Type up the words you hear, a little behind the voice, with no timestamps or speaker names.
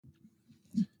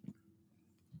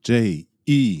Jets,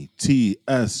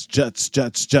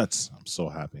 Jets. I'm so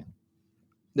happy.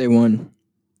 They won.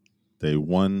 They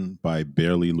won by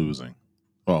barely losing.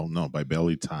 Well, no, by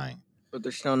barely tying. But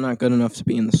they're still not good enough to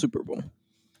be in the Super Bowl.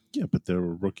 Yeah, but they're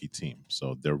a rookie team,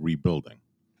 so they're rebuilding.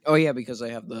 Oh, yeah, because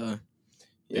they have the...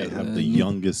 They have the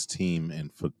youngest team in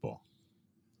football.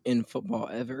 In football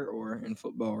ever or in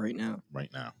football right now? Right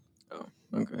now. Oh,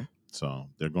 okay. So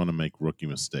they're going to make rookie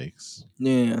mistakes.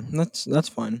 Yeah, that's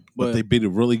fine. But they beat a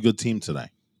really good team today.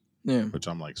 Yeah. Which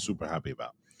I'm like super happy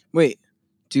about. Wait,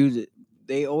 dude,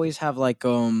 they always have like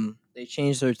they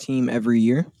change their team every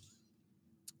year?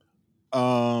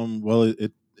 Well,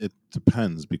 it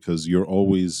depends because you're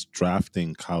always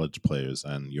drafting college players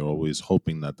and you're always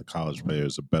hoping that the college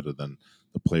players are better than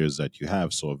the players that you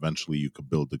have, so eventually you could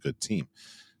build a good team.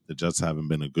 The Jets haven't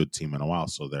been a good team in a while,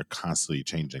 so they're constantly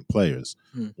changing players.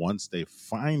 Once they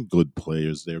find good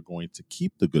players, they're going to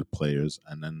keep the good players,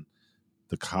 and then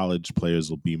the college players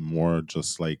will be more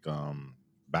just like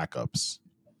backups.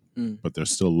 But they're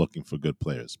still looking for good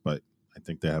players. But I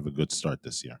think they have a good start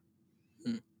this year.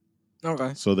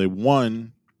 Okay. So they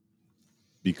won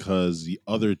because the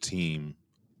other team...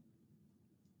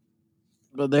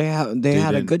 But they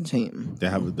had a good team.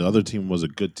 The other team was a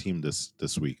good team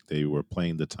this week. They were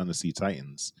playing the Tennessee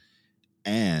Titans,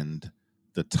 and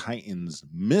the Titans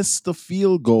missed the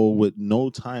field goal with no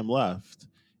time left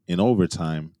in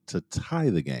overtime to tie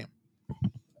the game.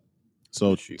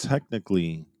 So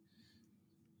technically,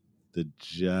 the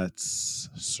Jets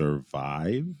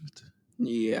survived.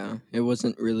 Yeah, it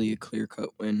wasn't really a clear-cut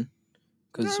win.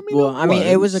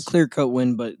 It was a clear-cut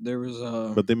win, but there was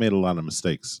a... But they made a lot of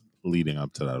mistakes leading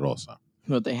up to that also.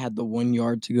 But they had the 1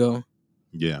 yard to go.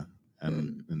 Yeah,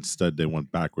 and instead they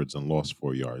went backwards and lost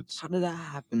 4 yards. How did that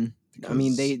happen?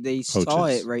 Because they saw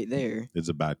it right there. It's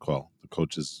a bad call. The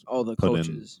coaches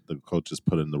the coaches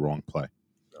put in the wrong play.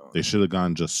 They should have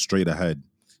gone just straight ahead.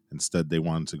 Instead, they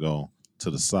wanted to go to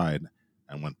the side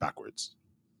and went backwards.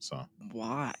 So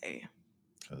why?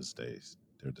 Because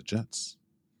they're the Jets.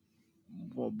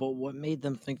 Well, but what made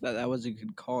them think that was a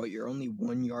good call? You're only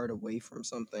 1 yard away from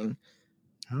something.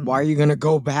 Why are you going to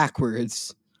go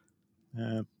backwards?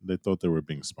 Yeah, they thought they were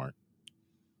being smart.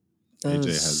 That AJ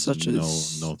has such no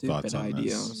stupid thoughts on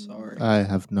idea. this. I'm sorry. I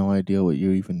have no idea what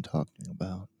you're even talking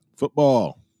about.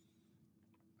 Football.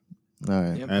 All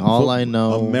right. Yep. And I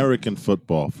know... American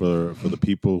football for the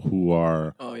people who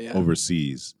are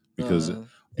overseas. Because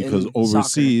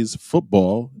overseas,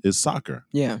 football is soccer.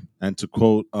 Yeah. And to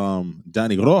quote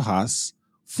Danny Rojas,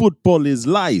 football is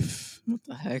life. What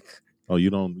the heck? Oh, you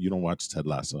don't watch Ted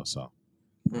Lasso, so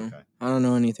okay. I don't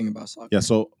know anything about soccer. Yeah,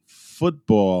 so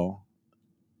football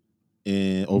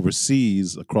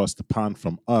overseas across the pond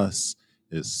from us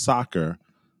is soccer,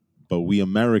 but we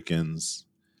Americans,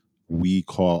 we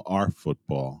call our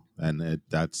football, and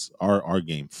that's our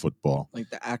game, football. Like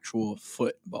the actual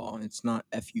football. It's not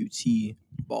FUT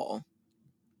ball.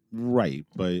 Right,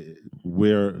 but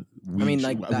when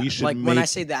I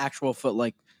say the actual foot,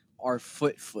 like our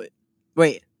foot.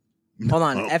 Wait, hold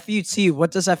on. FUT.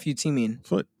 What does FUT mean?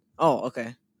 Foot. Oh,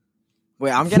 okay.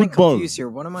 Wait, I'm getting confused here.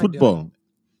 What am I doing?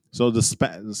 So us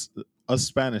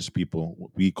Spanish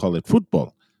people, we call it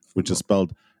football, which is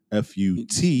spelled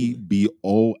FUTBOL.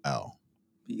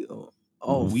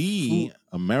 We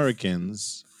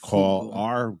Americans call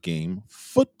our game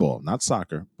football, not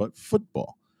soccer, but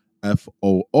football.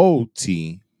 FOOTBAL.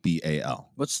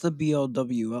 What's the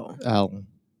BLWL? L.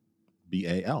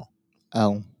 BAL.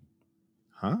 L.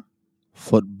 Huh?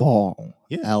 Football.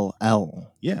 Yeah. LL.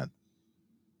 Yeah.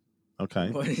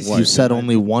 Okay. You said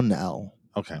only one L.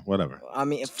 Okay, whatever. I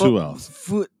mean, two L's.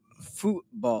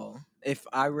 Football. If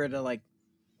I were to like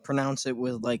pronounce it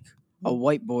with like a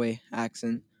white boy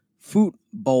accent,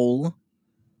 football.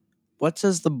 What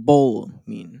does the bowl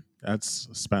mean? That's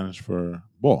Spanish for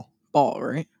ball. Ball,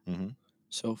 right? Mm-hmm.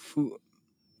 So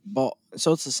football.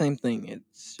 So it's the same thing.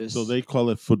 It's just so they call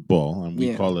it football, and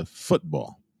we call it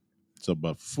football. So,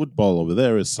 but football over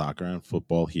there is soccer, and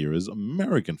football here is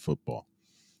American football.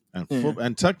 And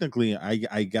and technically,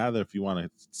 I gather if you want to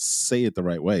say it the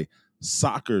right way,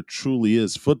 soccer truly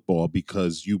is football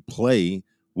because you play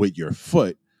with your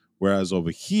foot, whereas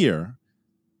over here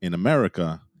in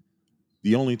America,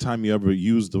 the only time you ever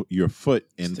use your foot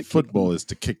in football is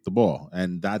to kick the ball,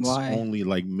 and that's only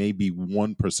like maybe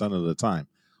 1% of the time.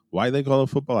 Why they call it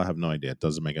football, I have no idea. It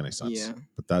doesn't make any sense. Yeah,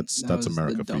 but that's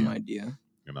America for you. Dumb idea,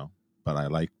 you know. But I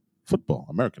like football,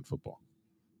 American football,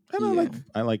 and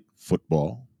I like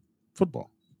football.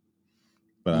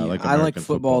 But I like American I like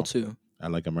football too. I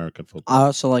like American football. I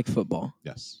also like football.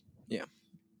 Yes. Yeah.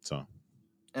 So.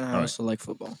 And I also like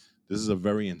football. This is a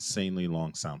very insanely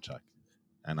long sound check.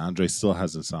 And Andre still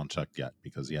hasn't sound checked yet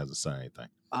because he hasn't said anything.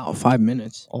 Wow, 5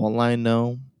 minutes. All I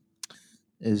know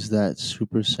is that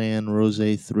Super Saiyan Rose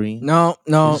 3 No,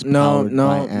 is powered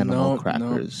by animal no,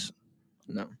 crackers.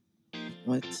 No.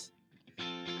 What?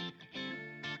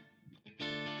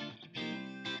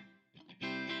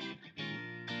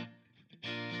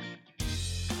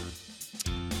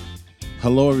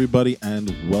 Hello, everybody,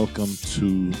 and welcome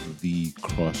to the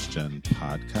CrossGen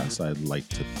podcast. I'd like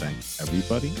to thank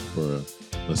everybody for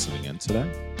listening in today.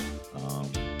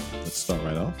 Let's start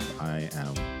right off. I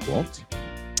am Walt.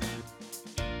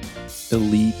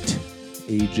 Elite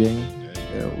AJ.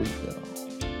 There we go.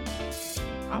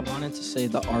 I wanted to say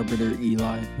the Arbiter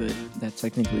Eli, but that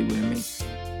technically wouldn't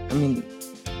make... I mean...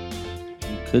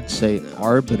 You could say No.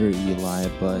 Arbiter Eli,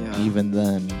 but Yeah. even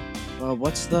then,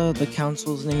 what's the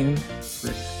council's name?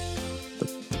 Frick. the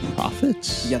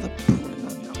prophets? Yeah,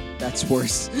 no, that's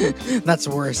worse. That's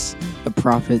worse. The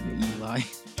Prophet Eli.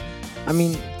 I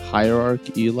mean,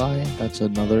 Hierarch Eli? That's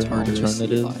another Tartarus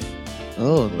alternative. Eli.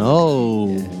 Oh, no.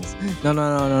 Yes.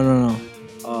 No.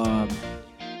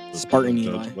 Spartan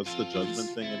Eli. What's the judgment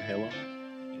thing in Halo?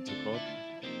 What's it called?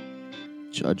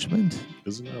 Judgment?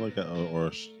 Isn't there like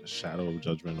a Shadow of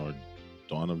Judgment or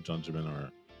Dawn of Judgment or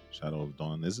Shadow of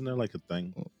Dawn? Isn't there like a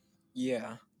thing?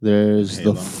 Yeah. There's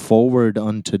Halo. the Forward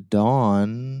Unto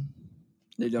Dawn.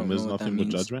 They don't There's know what that nothing but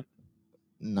means. Judgment?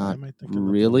 Not am I thinking that there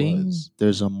really. was?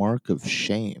 There's a Mark of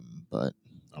Shame, but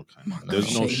Okay. Mark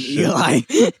There's of no shame,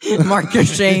 shit. Eli. Mark of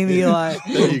shame, Eli.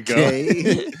 There you go.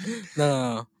 Okay.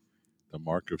 No. The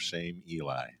Mark of Shame,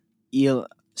 Eli.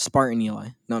 Spartan Eli.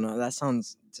 No, that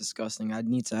sounds disgusting. I'd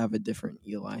need to have a different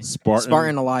Eli. Spartan.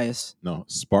 Spartan Elias. No,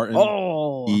 Spartan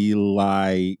Oh.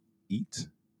 Eli Eat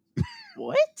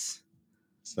What?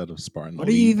 instead of Spartan. What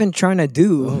are you even trying to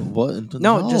do? What?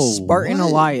 No, just Spartan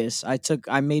what? Elias.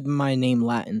 I made my name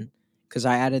Latin because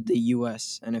I added the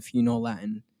U.S. And if you know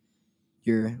Latin,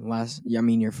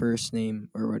 your first name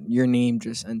or your name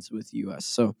just ends with U.S.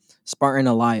 So Spartan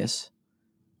Elias.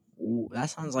 Ooh, that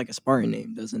sounds like a Spartan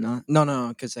name, does it not? No,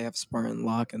 because they have Spartan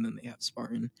Locke and then they have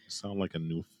Spartan. Sound like a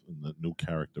new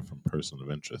character from Person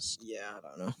of Interest. Yeah, I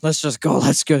don't know. Let's just go.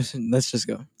 Let's just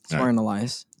go. Spartan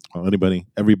Elias. Well,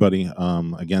 everybody,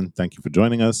 again, thank you for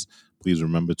joining us. Please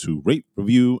remember to rate,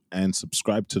 review, and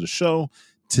subscribe to the show.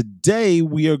 Today,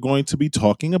 we are going to be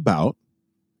talking about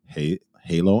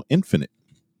Halo Infinite.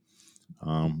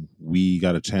 We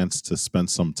got a chance to spend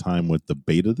some time with the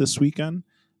beta this weekend,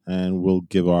 and we'll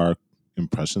give our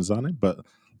impressions on it. But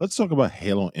let's talk about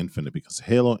Halo Infinite, because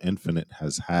Halo Infinite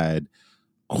has had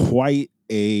quite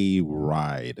a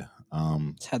ride.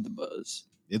 It's had the buzz.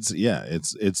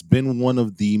 It's been one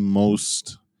of the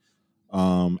most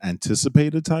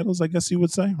anticipated titles, I guess you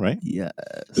would say, right? Yes.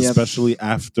 Especially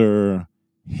after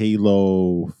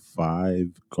Halo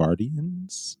 5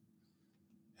 Guardians.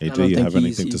 I AJ, don't you think have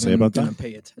anything he's to say even about gonna that?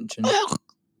 pay attention.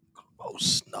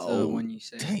 Gross. No. So when you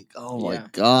say Oh Yeah. my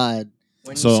god.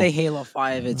 when So- you say Halo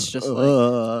 5, it's just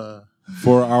like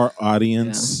For our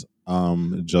audience,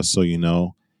 just so you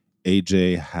know,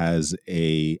 AJ has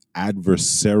a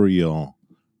adversarial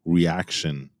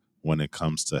reaction when it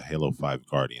comes to Halo 5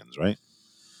 Guardians, right?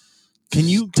 Can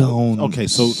you don't? Okay,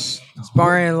 so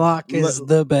Spartan Locke is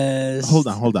the best. hold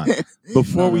on.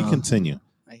 Before we No. continue,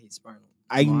 I hate Spartan.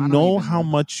 I Well, I don't know even how know.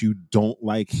 much you don't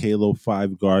like Halo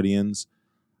 5 Guardians.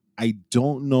 I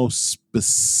don't know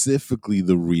specifically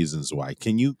the reasons why.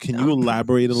 Can you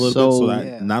elaborate a little bit so that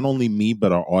Yeah. not only me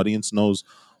but our audience knows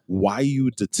why you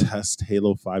detest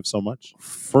Halo 5 so much?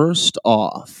 First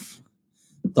off,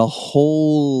 the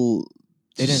whole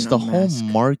They didn't the whole unmask.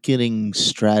 marketing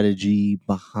strategy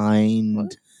behind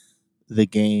What? the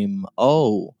game.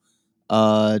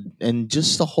 And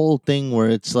just the whole thing where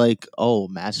it's like, oh,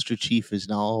 Master Chief is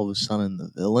now all of a sudden the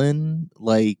villain,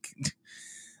 like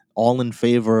all in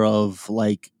favor of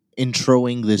like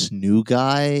introing this new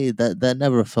guy. That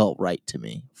never felt right to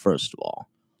me. First of all.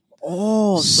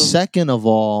 Oh, so Second of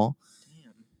all,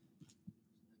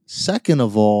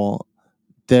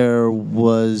 there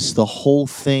was the whole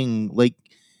thing, like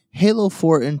Halo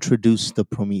 4 introduced the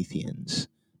Prometheans.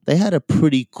 They had a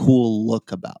pretty cool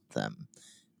look about them.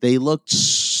 They looked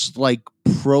like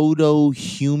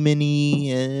proto-human-y.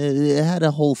 It had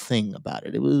a whole thing about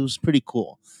it. It was pretty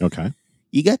cool. Okay.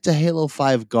 You get to Halo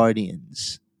 5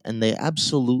 Guardians, and they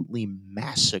absolutely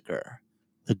massacre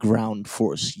the ground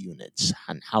force units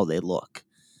and how they look.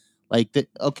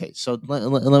 Okay, so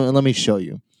let me show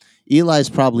you. Eli's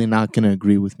probably not going to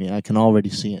agree with me. I can already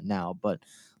see it now, but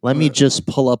let me just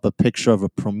pull up a picture of a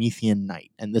Promethean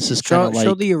Knight, and this is kind of like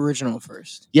show the original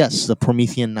first. yes, the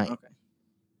Promethean Knight. Okay.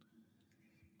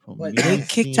 What, they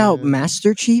kicked out Promethean-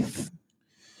 Master Chief?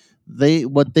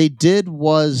 What they did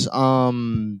was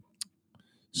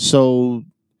so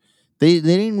they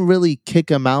didn't really kick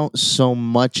him out so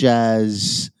much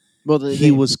as Well,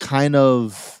 he was kind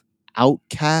of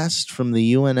outcast from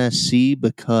the UNSC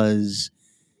because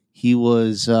he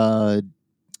was it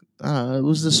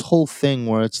was this whole thing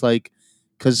where it's like,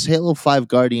 because Halo 5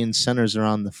 Guardian centers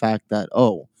around the fact that,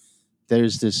 oh,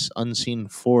 there's this unseen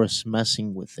force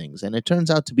messing with things, and it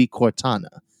turns out to be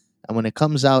Cortana. And when it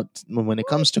comes to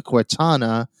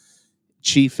Cortana,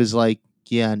 Chief is like,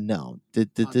 yeah, no,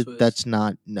 that's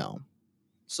not, no.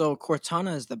 So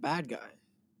Cortana is the bad guy.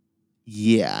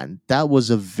 Yeah, and that was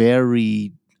a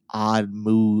very odd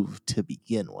move to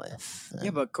begin with.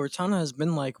 Yeah, but Cortana has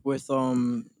been like with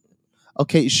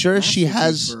Okay, sure, Master she Chief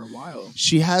has. for a while.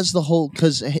 She has the whole,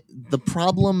 because the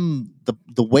problem,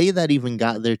 the way that even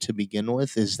got there to begin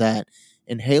with is that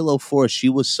in Halo 4 she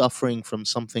was suffering from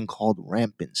something called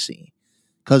rampancy,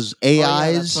 because AIs. Oh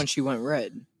yeah, that's when she went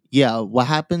red. Yeah, what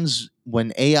happens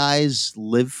when AIs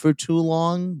live for too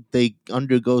long? They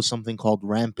undergo something called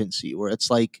rampancy, where it's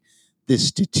like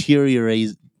this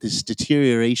deterioration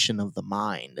of the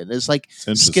mind, and it's like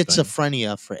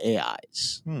schizophrenia for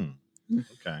AIs.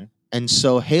 Okay. And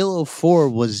so Halo 4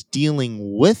 was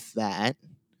dealing with that.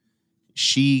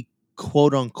 She,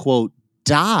 quote unquote,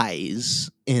 dies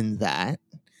in that.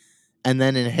 And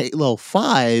then in Halo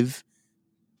 5,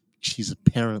 she's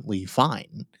apparently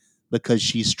fine because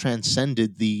she's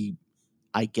transcended the,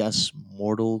 I guess,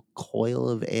 mortal coil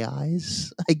of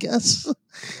AIs, I guess.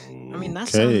 I mean, that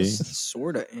sounds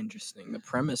sort of interesting, the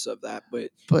premise of that,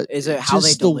 but is it how they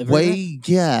just the deliver way,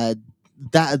 that?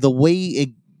 Yeah, the way it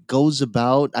goes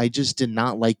about, I just did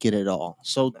not like it at all.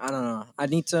 So I don't know. I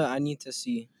need to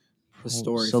see the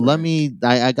story. So let me.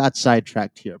 I got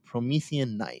sidetracked here.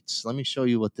 Promethean Knights. Let me show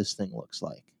you what this thing looks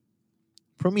like.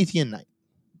 Promethean Knight.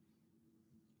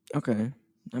 Okay.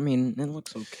 I mean, it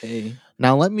looks okay.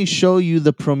 Now let me show you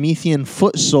the Promethean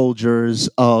foot soldiers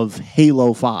of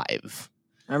Halo 5.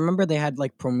 I remember they had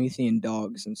like Promethean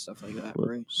dogs and stuff like that,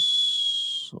 right?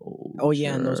 Oh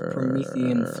yeah, and those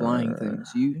Promethean flying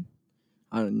things.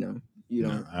 I don't know. You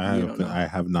don't. I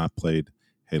have not played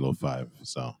Halo 5,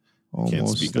 so almost can't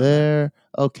speak there. On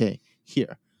that. Okay,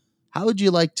 here. How would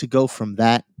you like to go from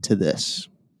that to this?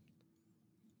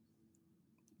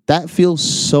 That feels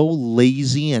so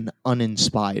lazy and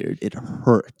uninspired. It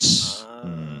hurts.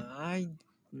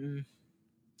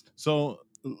 So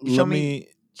show me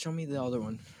the other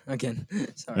one again.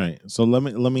 Sorry. All right. So let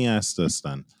me ask this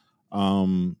then.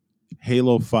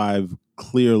 Halo 5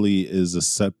 clearly is a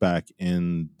setback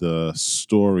in the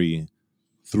story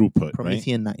throughput,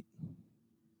 Promethean right? Knight.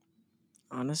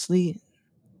 Honestly,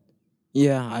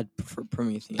 yeah, I'd prefer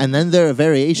Promethean. And then there are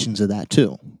variations of that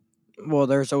too. Well,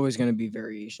 there's always going to be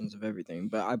variations of everything,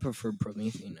 but I prefer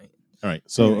Promethean Knight. All right.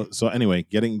 So anyway,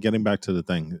 getting back to the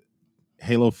thing,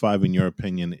 Halo 5, in your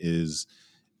opinion, is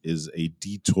a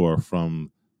detour from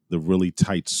the really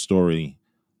tight story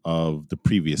of the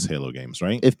previous Halo games,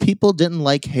 right? If people didn't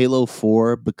like Halo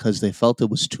 4 because they felt it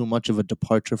was too much of a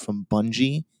departure from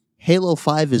Bungie, Halo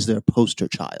 5 is their poster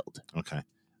child. Okay.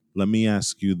 Let me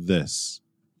ask you this.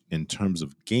 In terms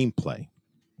of gameplay,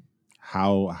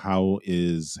 how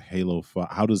is Halo 5,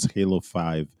 how does Halo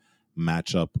 5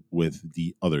 match up with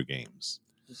the other games?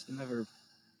 Just never.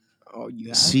 Oh, you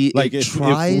have? See, like it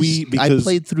tries. I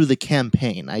played through the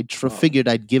campaign. I figured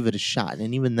I'd give it a shot,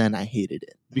 and even then, I hated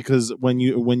it. Because when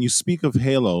you speak of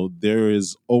Halo, there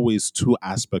is always two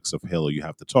aspects of Halo you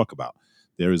have to talk about.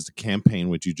 There is the campaign,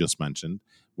 which you just mentioned,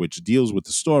 which deals with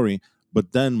the story,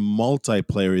 but then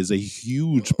multiplayer is a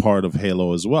huge part of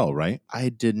Halo as well, right? I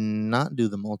did not do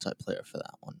the multiplayer for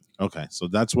that one. Okay, so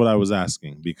that's what I was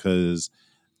asking, because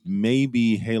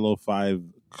maybe Halo 5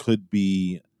 could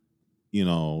be,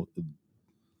 people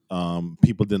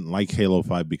didn't like Halo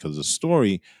 5 because of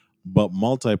story, but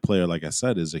multiplayer, like I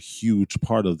said, is a huge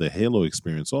part of the Halo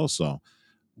experience also.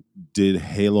 Did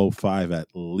Halo 5 at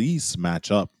least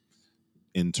match up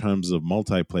in terms of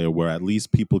multiplayer, where at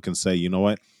least people can say, you know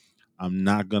what, I'm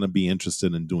not going to be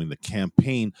interested in doing the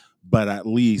campaign, but at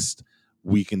least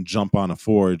we can jump on a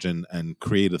forge and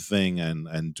create a thing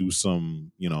and do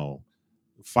some,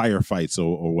 firefights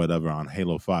or whatever on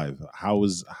Halo 5. How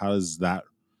is that?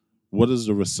 What is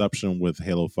the reception with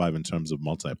Halo 5 in terms of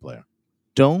multiplayer?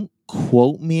 Don't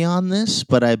quote me on this,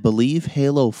 but I believe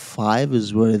Halo 5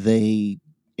 is where they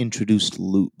introduced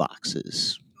loot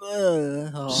boxes.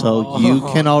 So you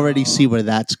can already see where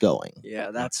that's going.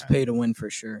 Yeah, that's pay to win for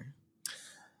sure.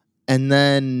 And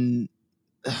then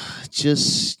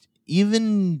just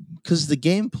even because the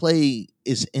gameplay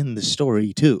is in the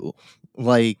story too,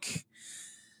 like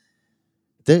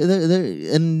there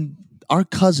and our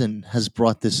cousin has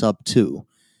brought this up too.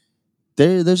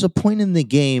 There's a point in the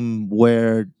game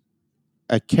where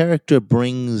a character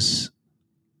brings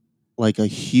like a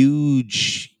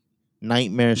huge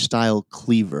nightmare style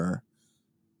cleaver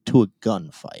to a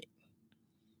gunfight.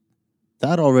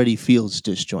 That already feels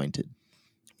disjointed.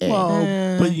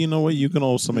 Well, but you know what? You can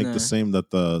also make Nah. the same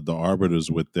that the arbiters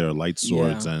with their light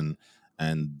swords and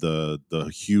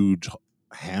the huge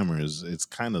hammers. It's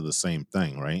kind of the same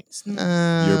thing, right?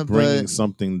 You're bringing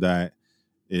something that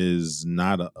is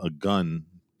not a gun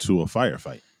to a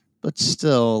firefight. But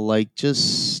still, like,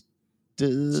 just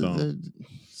It's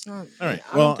not. All right,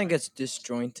 I don't think it's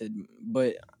disjointed,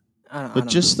 but I but don't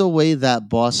just know. the way that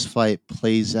boss fight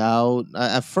plays out.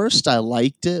 At first, I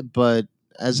liked it, but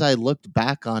as I looked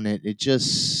back on it, it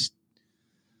just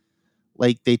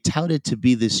like they touted to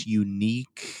be this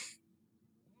unique,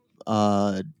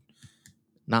 not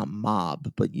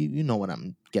mob, but you know what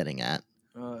I'm getting at,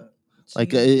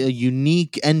 like a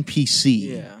unique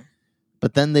NPC. Yeah.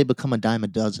 But then they become a dime a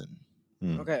dozen.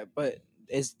 Okay, but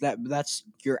is that's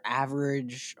your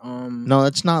average? No,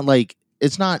 it's not like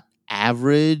it's not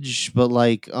average, but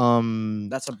like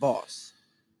That's a boss.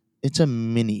 it's a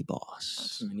mini boss.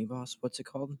 That's a mini boss. What's it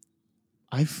called?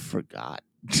 I forgot.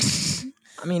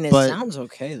 I mean, it But sounds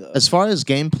okay though. as far as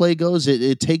gameplay goes,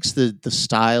 it takes the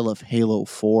style of Halo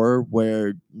 4,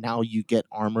 where now you get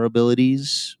armor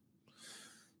abilities.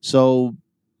 So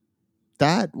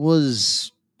that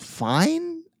was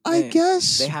fine, I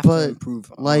guess. They have but to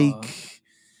improve, like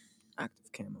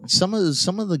active camo. some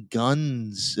of the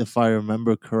guns, if I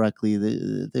remember correctly,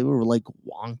 they were like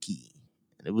wonky.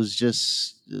 It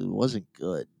wasn't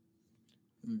good.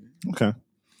 Okay.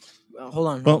 Hold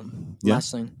on. Well, yeah.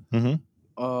 Last thing. Mm-hmm.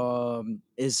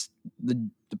 Is the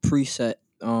preset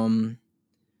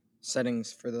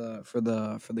settings for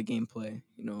the gameplay,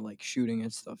 you know, like shooting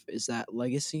and stuff, is that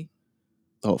legacy?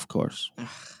 Oh, of course.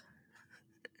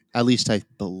 At least I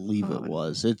believe it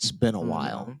was. It's been a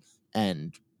while,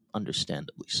 and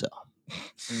understandably so.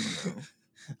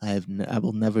 I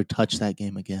will never touch that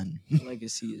game again.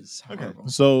 Legacy is horrible. Okay.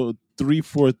 So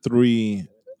 343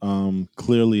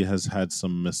 clearly has had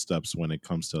some missteps when it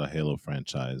comes to the Halo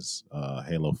franchise.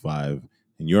 Halo 5,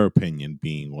 in your opinion,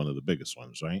 being one of the biggest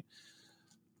ones, right?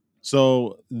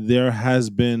 So there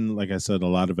has been, like I said, a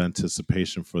lot of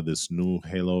anticipation for this new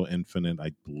Halo Infinite.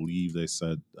 I believe they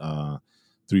said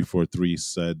 343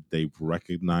 said they've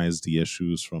recognized the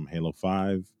issues from Halo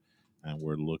 5 and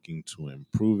we're looking to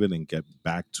improve it and get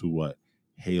back to what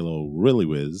Halo really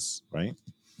is, right?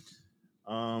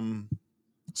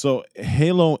 So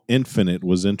Halo Infinite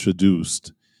was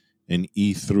introduced in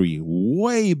E3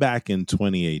 way back in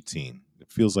 2018.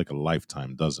 It feels like a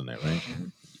lifetime, doesn't it, right?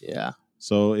 Yeah.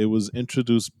 So it was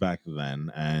introduced back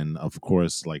then, and of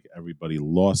course, like everybody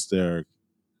lost their,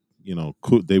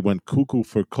 they went cuckoo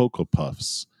for Cocoa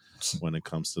Puffs when it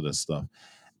comes to this stuff.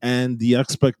 And the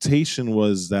expectation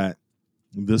was that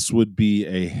this would be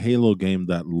a Halo game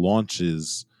that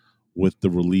launches with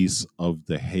the release of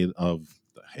the Halo.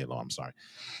 I'm sorry.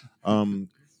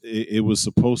 It was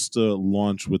supposed to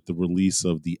launch with the release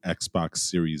of the Xbox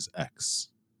Series X.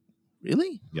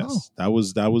 Really? Yes, that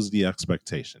was the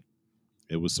expectation.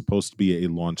 It was supposed to be a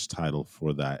launch title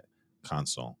for that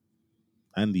console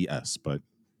and the S, but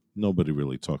nobody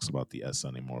really talks about the S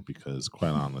anymore because, quite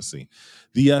honestly,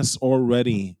 the S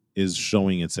already is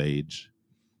showing its age,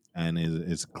 and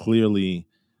it's clearly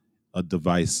a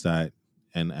device that,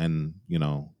 and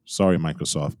sorry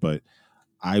Microsoft, but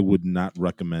I would not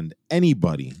recommend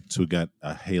anybody to get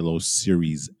a Halo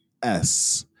Series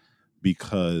S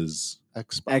because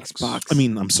Xbox. I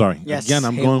mean, I'm sorry. Yes, Again,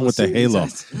 I'm Halo going with the Series Halo.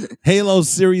 S. Halo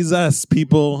Series S,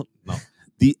 people. No.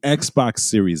 The Xbox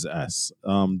Series S.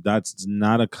 That's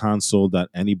not a console that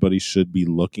anybody should be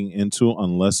looking into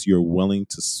unless you're willing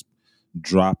to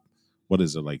drop, what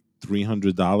is it, like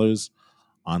 $300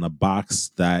 on a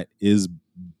box that is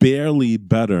barely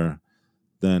better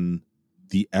than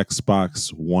the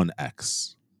Xbox One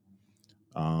X.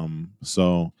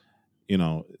 So,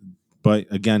 but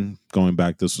again, going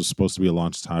back, this was supposed to be a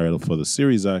launch title for the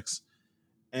Series X.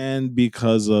 And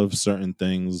because of certain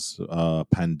things,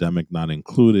 pandemic not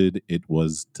included, it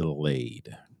was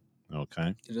delayed.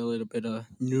 Okay. Did a little bit of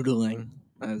noodling,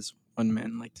 as one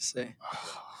man like to say.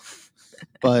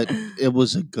 But it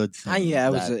was a good thing. Yeah,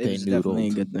 it was definitely a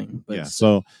noodled. good thing. But yeah.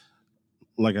 So,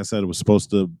 like I said, it was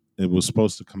supposed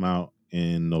to come out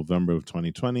in November of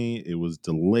 2020. It was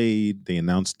delayed. They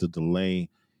announced the delay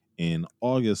in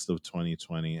August of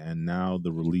 2020, and now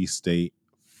the release date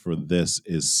for this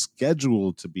is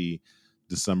scheduled to be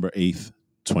December 8th,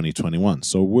 2021.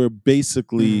 So we're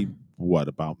basically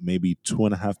about maybe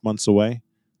 2.5 months away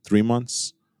 3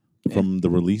 months from the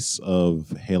release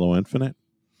of Halo Infinite.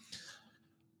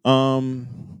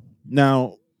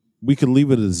 Now we could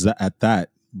leave it at that,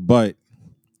 but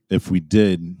if we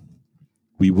did,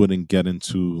 we wouldn't get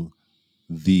into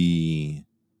the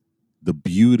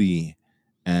beauty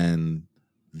and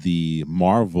the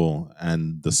marvel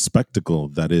and the spectacle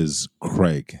that is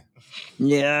Craig.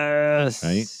 Yes.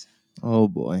 Right? Oh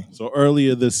boy. So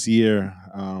earlier this year,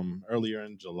 earlier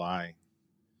in July,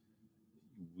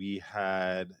 we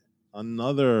had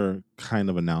another kind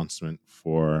of announcement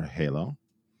for Halo.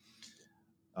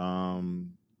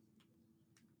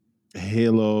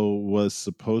 Halo was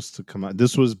supposed to come out.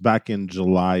 This was back in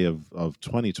July of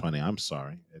 2020. I'm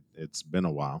sorry. It's been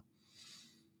a while.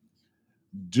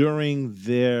 During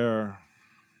their,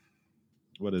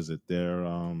 what is it? They're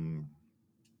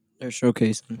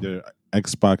showcasing their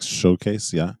Xbox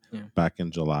showcase, yeah, back in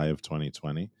July of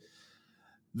 2020.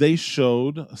 They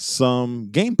showed some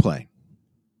gameplay,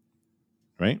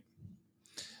 right?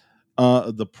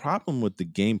 The problem with the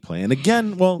gameplay, and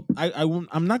again, well,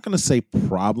 I'm not going to say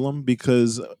problem,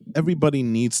 because everybody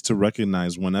needs to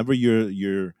recognize whenever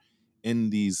you're in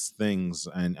these things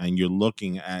and you're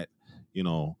looking at,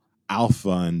 alpha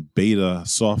and beta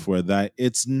software, that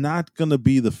it's not going to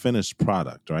be the finished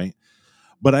product, right?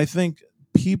 But I think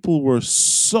people were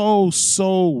so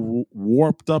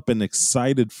warped up and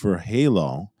excited for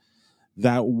Halo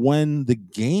that when the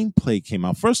gameplay came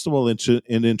out, first of all, it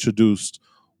introduced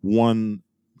one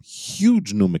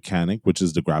huge new mechanic, which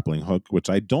is the grappling hook, which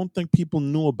I don't think people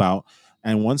knew about.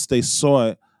 And once they saw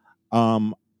it,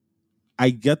 I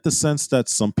get the sense that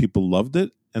some people loved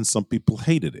it and some people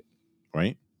hated it,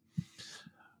 right?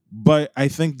 But I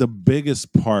think the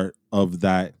biggest part of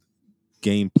that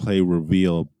gameplay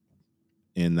reveal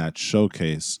in that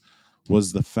showcase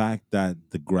was the fact that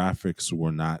the graphics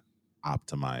were not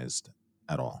optimized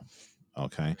at all.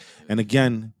 Okay. And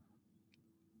again,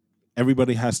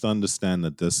 everybody has to understand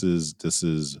that this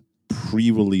is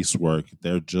pre-release work.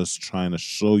 They're just trying to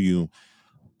show you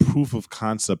proof of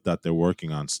concept that they're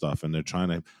working on stuff, and they're trying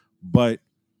to, but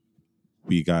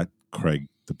we got Craig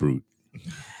the Brute.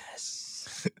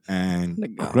 Yes.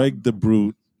 And Craig the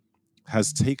Brute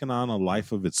has taken on a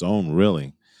life of its own,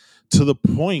 really, to the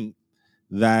point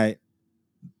that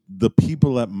the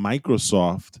people at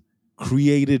Microsoft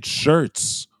created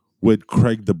shirts with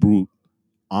Craig the Brute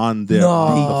on the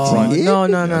front. No,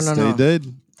 yes, they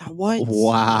did. What?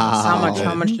 Wow.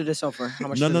 How much did it sell for?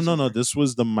 No. This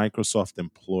was the Microsoft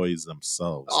employees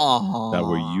themselves that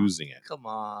were using it. Come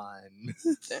on.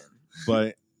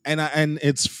 But and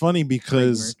it's funny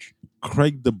because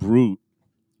Craig the Brute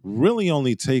really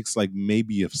only takes like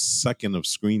maybe a second of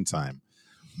screen time.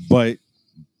 But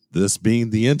this being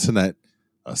the internet,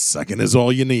 a second is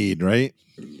all you need, right?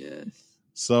 Yes.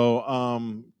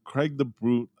 So Craig the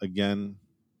Brute again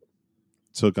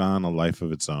took on a life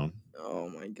of its own. Oh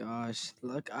my gosh.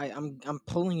 Look, I'm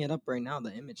pulling it up right now,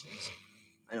 the images.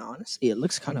 And honestly, it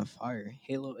looks kind of fire.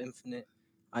 Halo Infinite.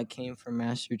 I came for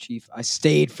Master Chief. I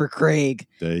stayed for Craig.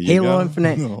 There you Halo go.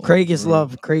 Infinite. Oh, Craig is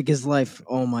love. Craig is life.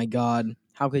 Oh my god.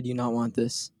 How could you not want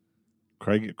this?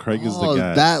 Craig is the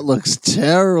guy. That looks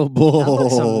terrible. That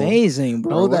looks amazing,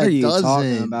 bro. No, what that are you doesn't.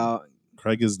 talking about?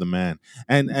 Craig is the man.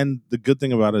 And the good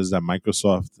thing about it is that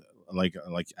Microsoft, like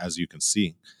as you can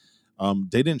see,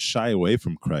 they didn't shy away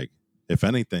from Craig. If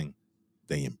anything,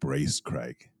 they embraced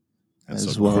Craig. And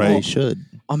as so well Craig, they should.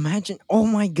 Imagine, oh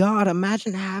my god,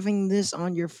 imagine having this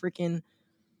on your freaking,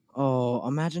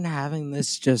 imagine having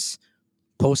this just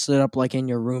posted up like in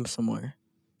your room somewhere.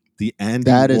 The Andy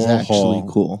that Warhol, is actually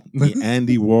cool. The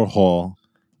Andy Warhol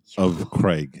of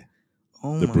Craig.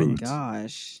 Oh the my Brute.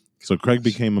 gosh. So Craig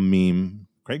became a meme.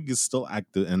 Craig is still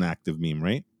an active meme,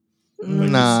 right?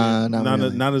 Nah, not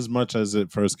really. Not as much as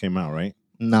it first came out, right?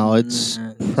 No, it's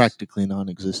practically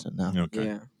non-existent now. Okay.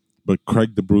 Yeah. But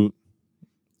Craig the Brute,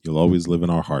 you'll always live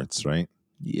in our hearts, right?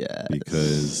 Yeah.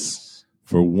 Because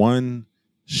for one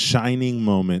shining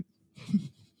moment,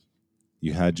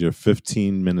 you had your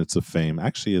 15 minutes of fame.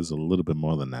 Actually, it's a little bit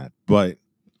more than that. But it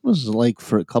was like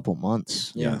for a couple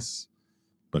months. Yeah. Yes.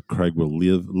 But Craig will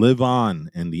live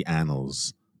on in the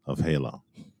annals of Halo.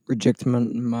 Reject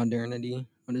modernity.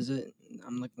 What is it?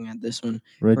 I'm looking at this one.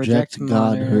 Reject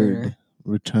Godhood.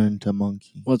 Return to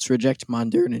monkey. Let's reject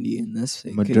modernity in this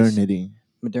thing. Modernity.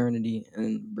 Modernity and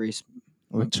embrace.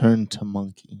 Return to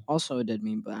monkey. Also a dead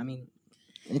meme, but I mean,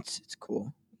 it's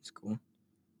cool. It's cool.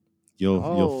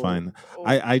 You'll find.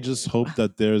 I just hope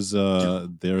that there's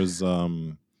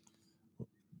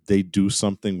they do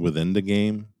something within the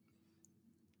game,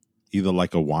 either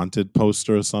like a wanted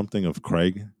poster or something of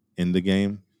Craig in the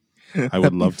game. I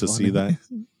would love to see that.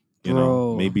 You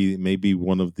know, Bro. maybe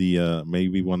one of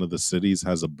the cities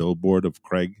has a billboard of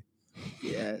Craig.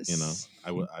 Yes. You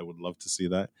know, I would love to see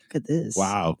that. Look at this.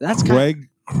 Wow, That's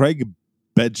Craig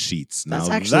bed sheets. Now that's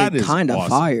actually that is kind of awesome.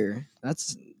 fire.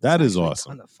 That is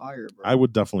awesome. Kind of fire, bro. I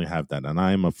would definitely have that, and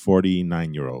I am a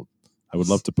 49-year-old. I would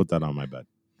love to put that on my bed.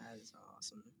 That is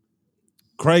awesome.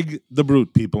 Craig the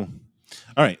Brute, people.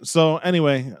 All right. So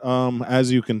anyway,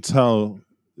 as you can tell,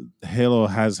 Halo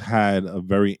has had a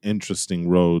very interesting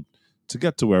road to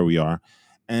get to where we are,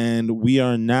 and we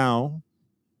are now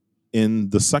in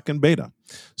the second beta.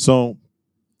 So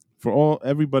for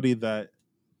everybody that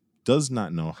does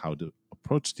not know how to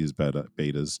approach these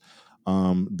betas,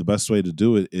 the best way to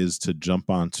do it is to jump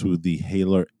onto the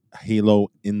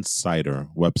Halo Insider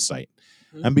website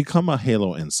and become a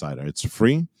Halo Insider. It's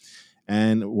free.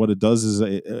 And what it does is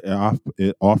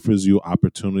it offers you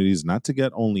opportunities not to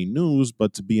get only news,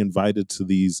 but to be invited to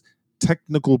these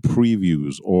technical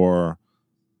previews or,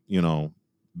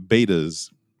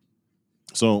 betas.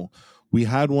 So we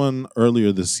had one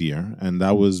earlier this year, and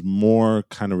that was more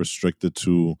kind of restricted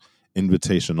to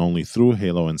invitation only through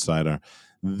Halo Insider.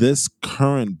 This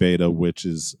current beta, which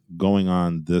is going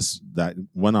on that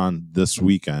went on this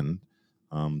weekend,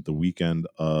 the weekend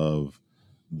of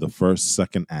the 1st,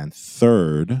 2nd, and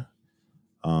 3rd,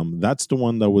 that's the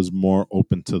one that was more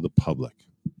open to the public.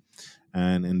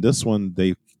 And in this one,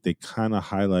 they kind of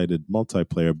highlighted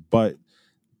multiplayer, but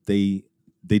they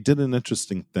did an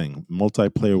interesting thing.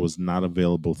 Multiplayer was not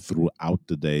available throughout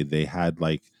the day. They had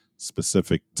like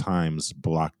specific times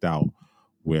blocked out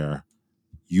where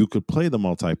you could play the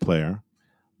multiplayer,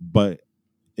 but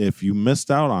if you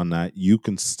missed out on that, you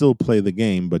can still play the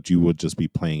game, but you would just be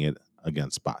playing it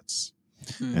against bots.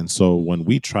 And so when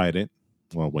we tried it,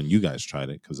 when you guys tried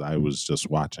it, because I was just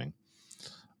watching,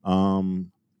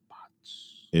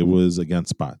 it was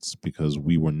against bots because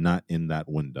we were not in that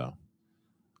window.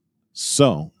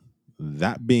 So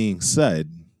that being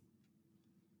said,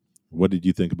 what did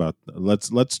you think about?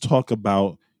 Let's talk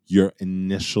about your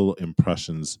initial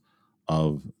impressions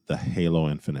of the Halo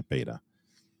Infinite beta.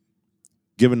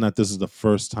 Given that this is the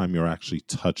first time you're actually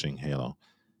touching Halo,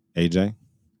 AJ,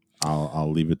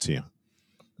 I'll leave it to you.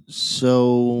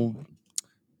 So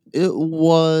it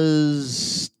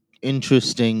was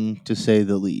interesting to say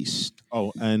the least.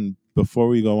 Oh, and before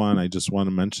we go on, I just want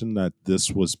to mention that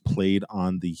this was played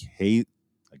on the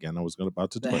again. I was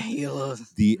about to the Halo,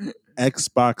 the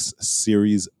Xbox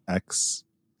Series X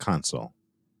console,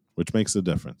 which makes a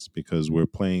difference because we're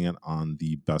playing it on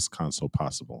the best console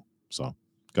possible. So,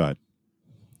 go ahead.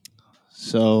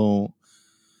 So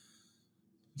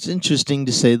it's interesting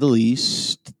to say the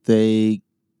least. They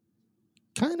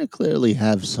kind of clearly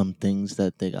have some things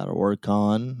that they got to work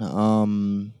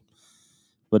on.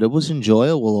 But it was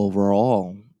enjoyable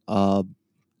overall. And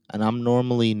I'm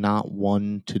normally not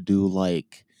one to do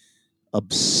like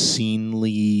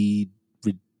obscenely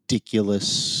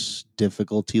ridiculous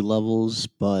difficulty levels,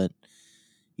 but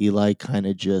Eli kind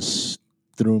of just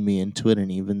threw me into it,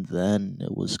 and even then,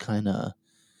 it was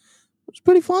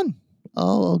pretty fun.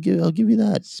 I'll give you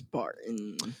that.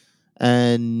 Spartan.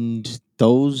 And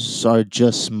those are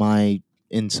just my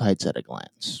insights at a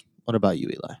glance. What about you,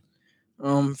 Eli?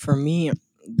 For me,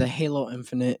 the Halo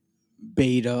Infinite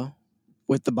beta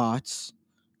with the bots,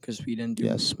 because we didn't do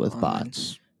with online.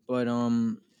 bots. But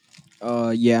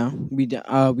yeah, we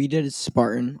did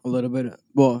Spartan a little bit.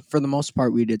 Well, for the most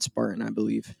part, we did Spartan, I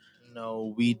believe.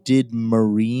 No, we did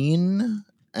Marine,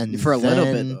 and for a little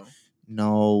bit though.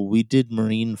 No, we did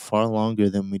Marine far longer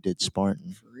than we did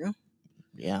Spartan. For real?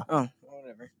 Yeah. Oh,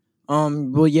 whatever.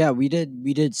 Well, yeah, we did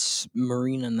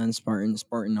Marine and then Spartan.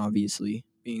 Spartan, obviously,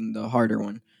 being the harder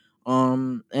one.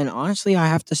 And honestly, I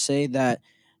have to say that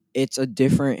it's a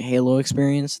different Halo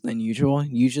experience than usual.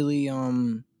 Usually,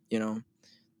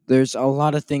 there's a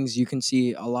lot of things you can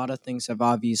see. A lot of things have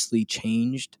obviously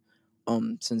changed,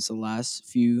 since the last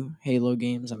few Halo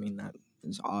games. I mean, that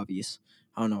is obvious.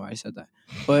 I don't know why I said that,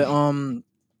 but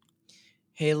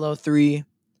Halo 3,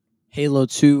 Halo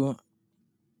 2.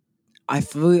 I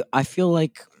feel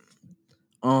like,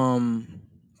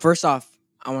 first off,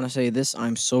 I want to say this.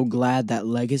 I'm so glad that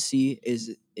Legacy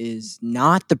is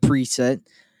not the preset.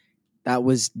 That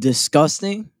was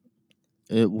disgusting.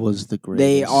 It was the greatest.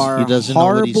 They are he doesn't know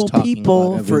what he's horrible talking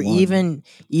people about, for everyone.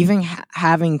 even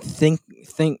having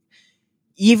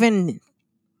even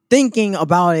thinking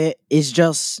about it is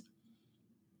just,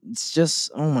 it's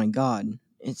just, oh my god,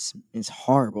 it's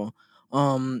horrible.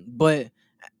 But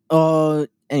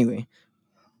anyway,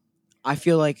 I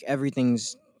feel like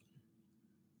everything's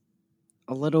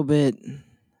a little bit,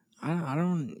 I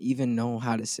don't even know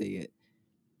how to say it.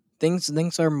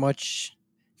 Things are much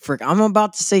Frick, I'm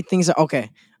about to say things. Okay.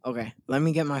 Let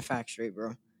me get my facts straight,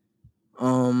 bro.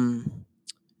 The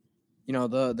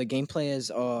gameplay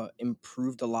has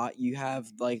improved a lot. You have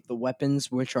like the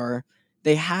weapons, which are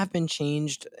they have been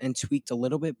changed and tweaked a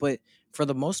little bit, but for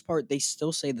the most part, they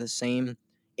still say the same.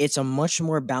 It's a much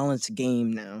more balanced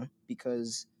game now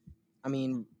because, I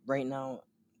mean, right now,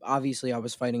 obviously, I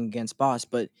was fighting against bots,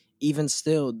 but even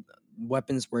still,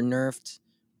 weapons were nerfed.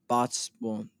 Bots,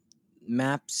 well,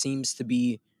 map seems to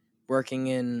be working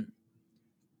in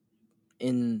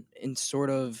sort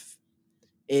of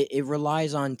it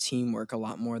relies on teamwork a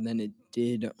lot more than it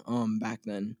did back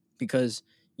then because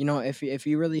if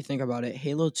you really think about it,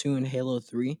 Halo 2 and Halo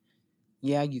 3,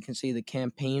 yeah, you can say the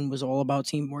campaign was all about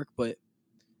teamwork, but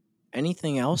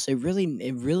anything else, it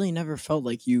really never felt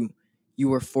like you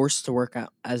were forced to work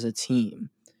out as a team.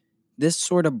 This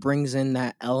sort of brings in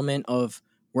that element of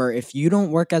where if you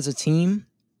don't work as a team,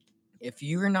 if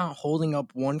you're not holding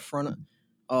up one front,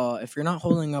 if you're not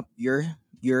holding up your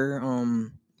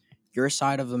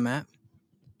side of the map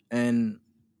and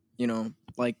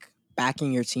like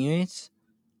backing your teammates,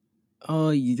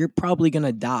 you're probably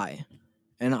gonna die.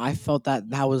 And I felt that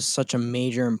was such a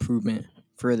major improvement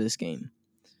for this game.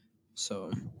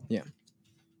 So yeah.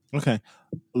 Okay.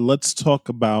 Let's talk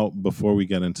about, before we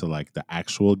get into like the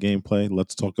actual gameplay,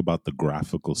 let's talk about the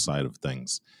graphical side of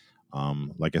things.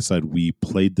 Like I said, we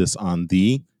played this on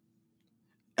the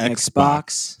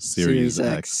Xbox Series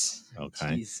X.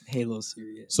 Okay. Jeez, Halo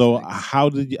Series. So X. how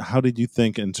did you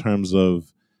think in terms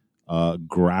of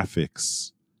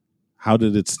graphics? How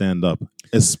did it stand up,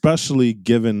 especially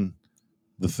given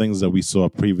the things that we saw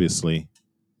previously,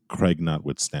 Craig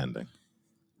notwithstanding?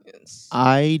 Yes.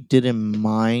 I didn't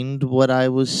mind what I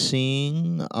was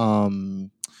seeing.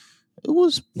 It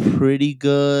was pretty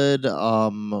good.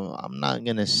 I'm not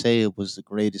gonna say it was the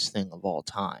greatest thing of all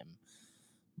time,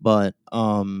 but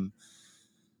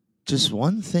just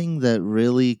one thing that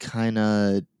really kind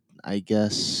of, I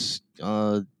guess,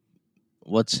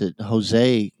 what's it?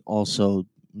 Jose also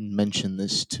mentioned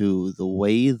this too. The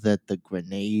way that the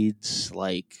grenades,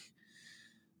 like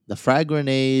the frag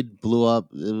grenade, blew up.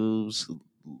 It was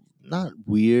not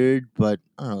weird, but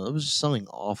I don't know. There was just something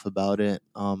off about it.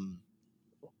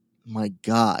 My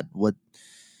God, what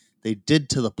they did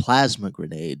to the plasma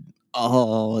grenade.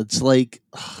 Oh, it's like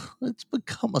it's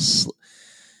become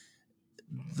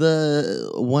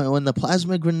the when the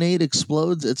plasma grenade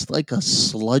explodes, it's like a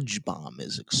sludge bomb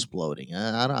is exploding.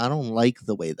 I don't like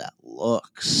the way that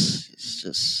looks. It's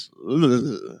just.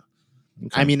 Ugh. I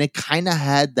Okay. mean, it kind of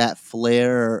had that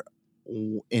flair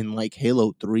in like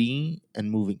Halo 3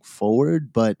 and moving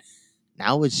forward, but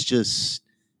now it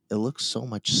looks so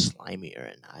much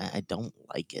slimier, and I don't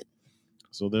like it.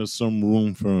 So there's some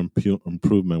room for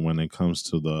improvement when it comes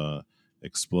to the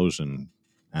explosion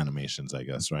animations, I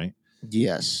guess, right?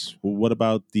 Yes. Well, what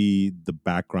about the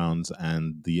backgrounds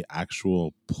and the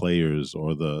actual players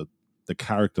or the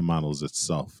character models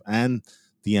itself and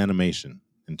the animation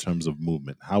in terms of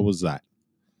movement? How was that?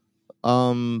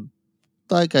 Um,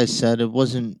 like I said, it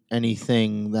wasn't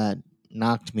anything that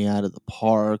knocked me out of the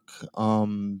park.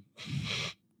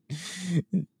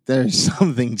 There's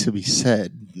something to be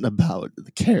said about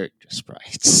the character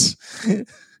sprites.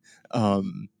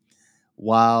 um,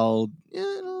 while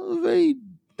very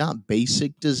not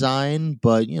basic design,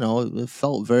 but it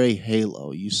felt very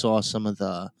Halo. You saw some of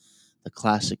the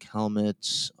classic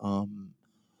helmets.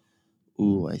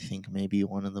 I think maybe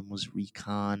one of them was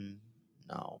Recon.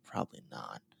 No, probably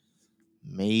not.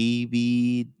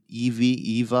 Maybe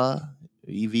EVA.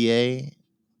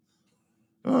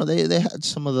 Oh, they had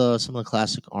some of the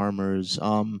classic armors.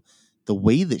 The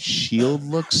way the shield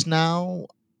looks now,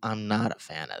 I'm not a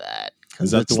fan of that Is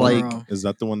because that the it's one? like Bro. Is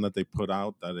that the one that they put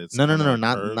out that it's no, no, kind no, of no,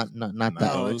 like not curved not not on not that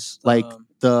that. No, nose? it's Like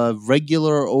the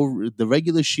the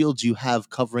regular shields you have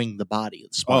covering the body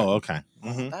of the Spartan. Oh, okay.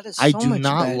 Hmm. that is I so do much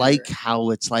not better. like how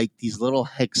it's like these little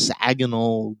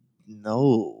hexagonal.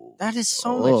 No, That is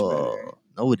so much better.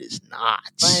 no, it is not.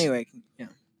 But anyway, yeah.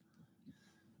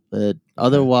 But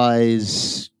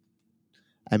otherwise,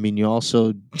 I mean, you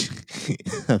also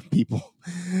people.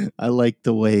 I like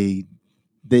the way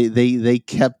they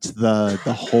kept the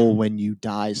hole when you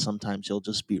die. Sometimes you'll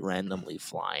just be randomly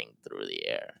flying through the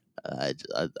air. I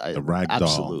The ragdoll.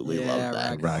 absolutely Yeah, love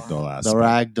that. The ragdoll The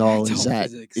aspect. ragdoll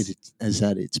Ragdoll physics. is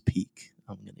at its peak.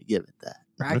 I'm gonna give it that.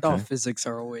 Ragdoll Okay. physics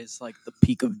are always like the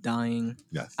peak of dying.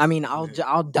 Yes. I mean, I'll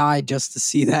die just to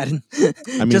see that.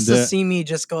 I mean, just to see me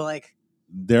just go like,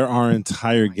 there are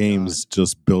entire Oh my games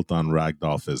just built on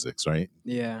ragdoll physics, right?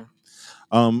 yeah.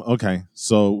 Okay,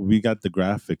 so we got the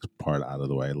graphics part out of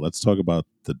the way. Let's talk about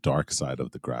the dark side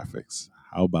of the graphics.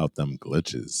 How about them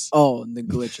glitches? Oh, the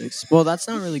glitches. Well, that's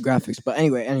not really graphics, but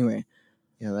anyway.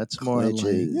 Yeah, that's more like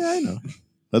Glitches. Yeah, I know.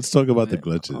 Let's talk about the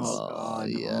glitches Oh God,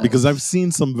 yeah. because I've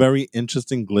seen some very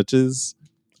interesting glitches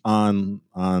on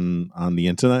the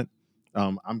internet.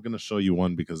 I'm gonna show you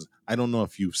one because I don't know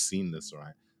if you've seen this,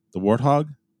 right? The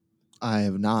warthog. I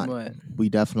have not. What? We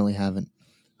definitely haven't.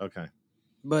 Okay.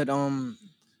 But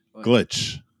what?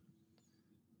 Glitch.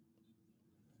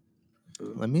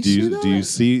 Let me Do see you that. do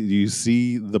you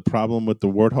see the problem with the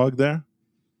warthog there?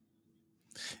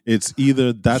 It's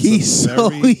either that's He's a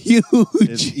very so huge.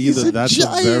 it's He's either a that's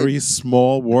giant. a very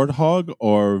small warthog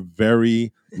or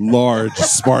very large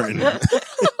Spartan.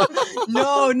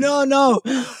 No.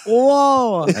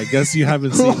 Whoa. I guess you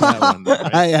haven't seen that one,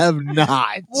 right? I have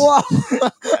not. Whoa.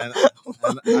 and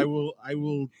I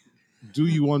will do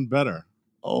you one better.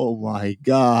 Oh my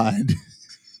god.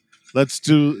 Let's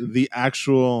do the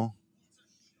actual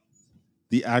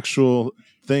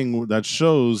thing that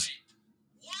shows.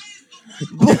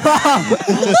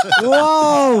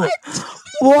 Whoa.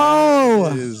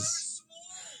 Whoa.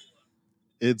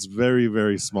 It's very,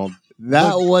 very small.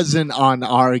 That wasn't on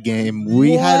our game.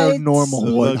 We had a What? normal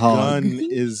The warthog. gun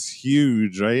is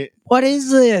huge, right? What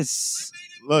is this?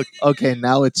 Look. Okay,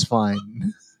 now it's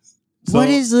fine. What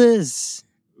is this?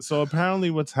 So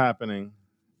apparently what's happening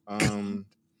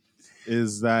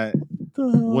is that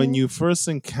when you first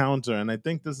encounter, and I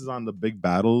think this is on the big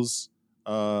battles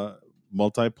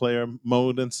multiplayer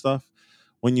mode and stuff,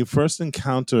 when you first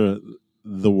encounter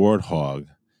the warthog,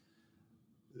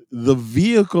 the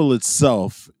vehicle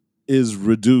itself is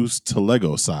reduced to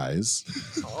Lego size,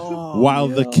 while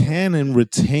the cannon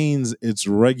retains its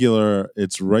regular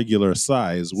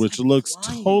size, which looks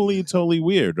totally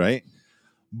weird, right?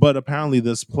 But apparently,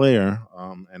 this player,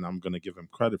 and I'm going to give him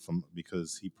credit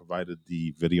because he provided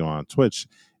the video on Twitch.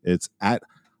 It's at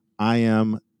I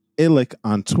am Ilik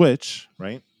on Twitch,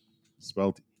 right?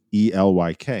 Spelled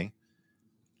ELYK.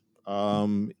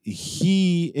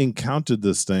 He encountered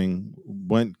this thing,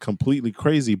 went completely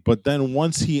crazy, but then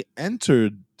once he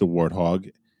entered the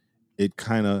warthog, it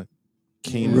kind of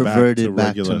came reverted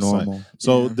back to regular normal. size.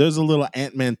 So there's a little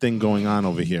Ant-Man thing going on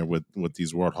over here with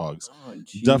these warthogs. Oh,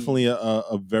 Definitely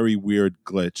a very weird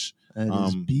glitch. That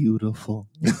is beautiful.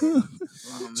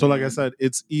 So like I said,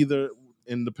 it's either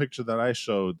in the picture that I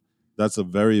showed, that's a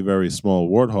very, very small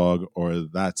warthog, or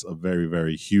that's a very,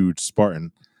 very huge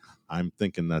Spartan. I'm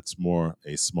thinking that's more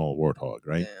a small warthog,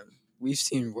 right? Damn. We've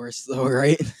seen worse though,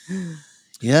 right?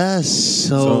 Yes.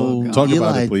 So talk Eli,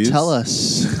 about it, please. Tell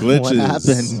us Glitches. what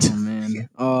happened. Oh man.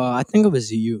 I think it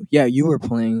was you. Yeah, you were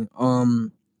playing.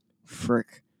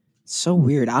 Frick. So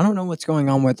weird. I don't know what's going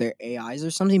on with their AIs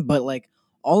or something, but like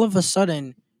all of a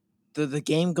sudden the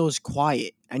game goes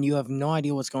quiet and you have no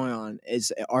idea what's going on.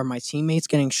 Are my teammates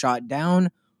getting shot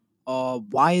down?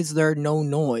 Why is there no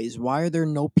noise? Why are there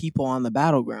no people on the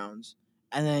battlegrounds?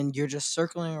 And then you're just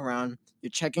circling around. You're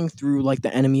checking through like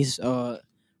the enemies,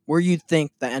 where you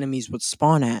think the enemies would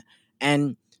spawn at,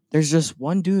 and there's just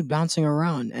one dude bouncing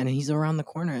around, and he's around the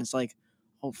corner. It's like,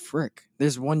 oh frick,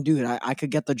 there's one dude. I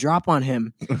could get the drop on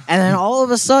him, and then all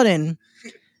of a sudden,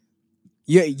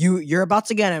 you're about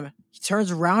to get him. He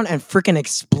turns around and freaking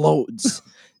explodes.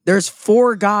 There's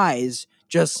 4 guys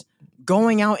just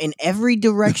going out in every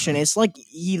direction. It's like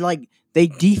they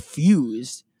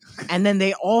defused, and then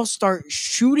they all start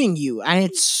shooting you, and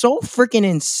it's so freaking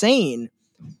insane.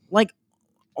 Like,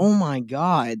 oh my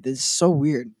god, this is so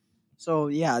weird. So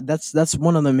yeah, that's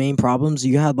one of the main problems.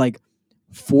 You had like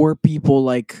 4 people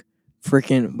like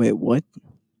freaking wait, what?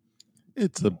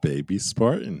 It's a baby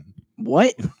Spartan.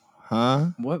 What? Huh?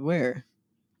 What? Where?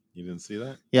 You didn't see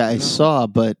that? Yeah, I No. saw,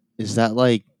 but is that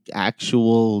like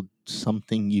actual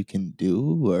something you can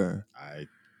do, or I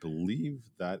believe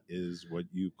that is what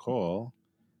you call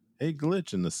a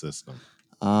glitch in the system.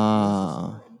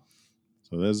 ah?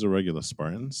 So there's the regular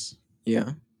Spartans,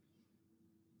 Yeah.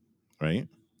 right?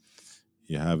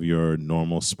 You have your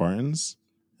normal Spartans,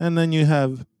 and then you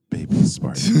have baby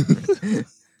Spartans.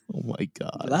 Oh my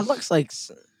god. That looks like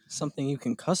something you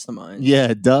can customize. Yeah,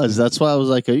 it does. That's why I was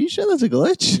like, are you sure that's a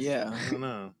glitch? Yeah. I don't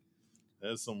know.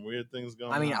 There's some weird things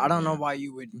going on. I mean, I don't know here. why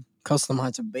you would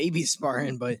customize a baby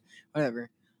Spartan, but whatever.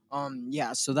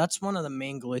 Yeah, so that's one of the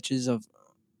main glitches of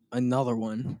another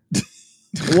one.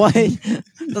 What?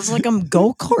 That's like a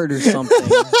go-kart or something.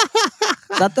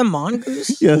 Is that the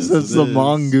mongoose? Yes, that's It the is.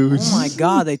 mongoose. Oh my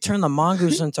god, they turned the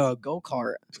mongoose into a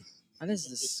go-kart. That is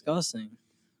disgusting.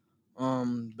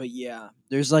 But yeah,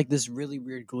 there's like this really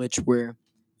weird glitch where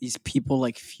these people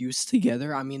like fuse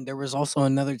together. I mean, there was also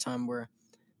another time where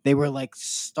they were like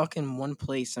stuck in one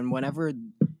place, and whenever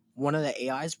one of the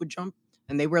AIs would jump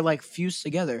and they were like fused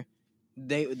together,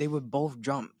 they would both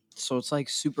jump. So it's like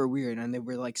super weird, and they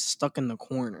were like stuck in the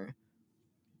corner.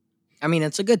 I mean,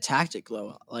 it's a good tactic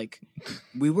though. Like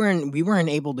we weren't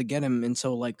able to get him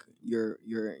until like your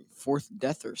fourth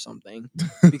death or something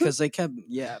because they kept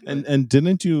And but and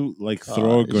didn't you like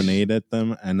throw a Gosh. grenade at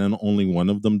them and then only one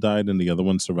of them died and the other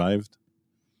one survived?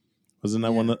 Wasn't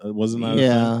that Yeah. one? Wasn't that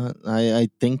a thing? Yeah, I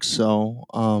think so.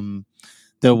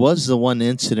 There was the one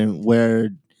incident where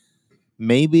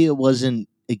maybe it wasn't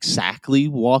exactly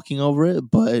walking over it,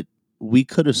 but we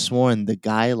could have sworn the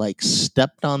guy like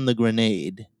stepped on the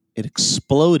grenade, it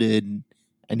exploded,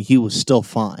 and he was still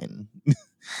fine.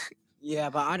 yeah,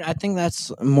 but I think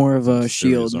that's more of a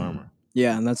Serious shield. armor.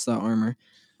 Yeah, and that's the armor.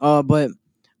 But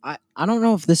I don't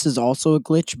know if this is also a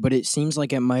glitch, but it seems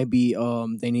like it might be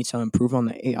they need to improve on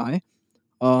the AI.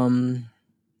 Um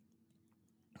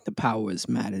the power is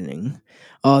maddening.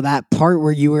 That part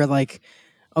where you were like,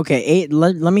 okay,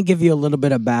 let me give you a little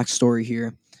bit of backstory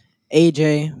here.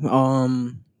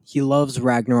 AJ, he loves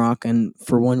Ragnarok, and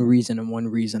for one reason and one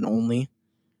reason only,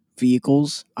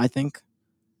 vehicles. I think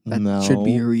that should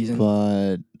be a No, reason.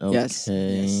 but Yes,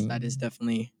 okay. that is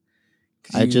definitely.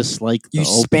 'Cause I just like the you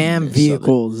spam openness of it.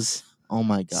 vehicles. Oh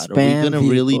my god, are we Spam gonna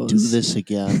really do vehicles. this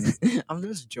again? I'm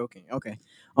just joking. Okay.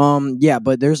 Yeah,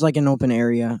 but there's like an open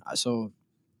area, so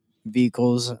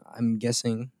vehicles. I'm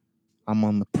guessing. I'm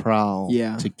on the prowl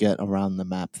Yeah. to get around the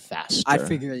map faster I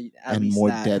figured at and least more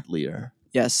that. deadlier.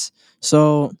 Yes.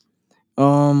 So,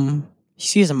 he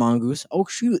sees a mongoose. Oh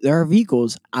shoot, there are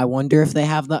vehicles. I wonder if they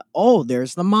have the. Oh,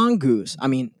 there's the mongoose. I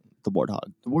mean, The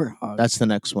warthog. the warthog. That's the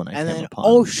next one I and came then upon.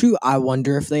 oh shoot, I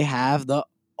wonder if they have the.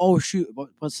 Oh shoot,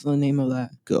 what's the name of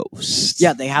that? Ghost.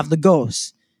 Yeah, they have the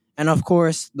ghost. And of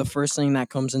course, the first thing that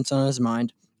comes into his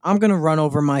mind, I'm gonna run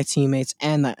over my teammates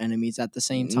and the enemies at the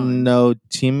same time. No,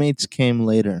 teammates came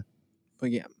later.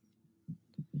 But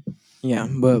yeah,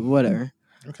 but whatever.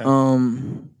 Okay.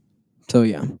 So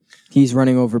yeah, he's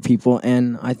running over people,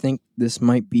 and I think this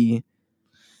might be.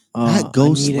 That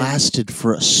ghost needed- lasted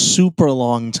for a super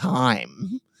long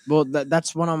time. Well,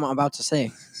 that's what I'm about to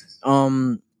say.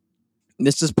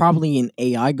 This is probably an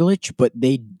AI glitch, but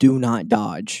they do not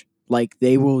dodge. Like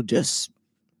they will just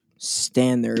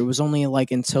stand there. It was only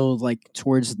like until like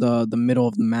towards the middle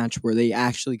of the match where they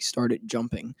actually started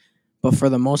jumping. But for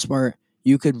the most part,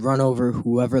 you could run over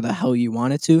whoever the hell you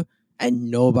wanted to, and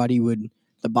nobody would.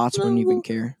 The bots wouldn't even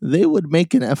care. They would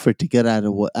make an effort to get out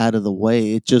of the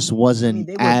way. It just I wasn't mean,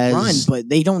 they would as run, but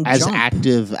they don't as jump.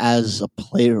 active as a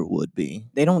player would be.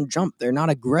 They don't jump. They're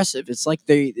not aggressive. It's like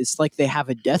they have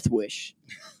a death wish.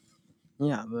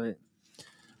 Yeah, but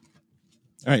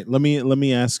All right. Let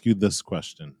me ask you this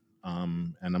question.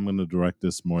 And I'm going to direct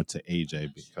this more to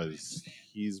AJ because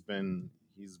he's been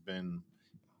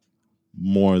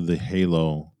more the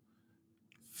Halo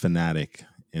fanatic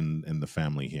in the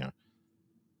family here.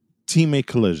 Teammate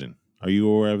collision. Are you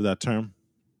aware of that term?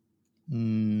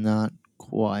 Not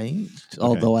quite.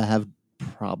 Although I have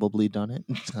probably done it.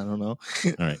 I don't know.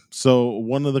 All right. So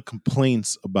one of the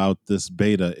complaints about this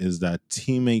beta is that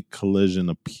teammate collision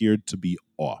appeared to be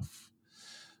off.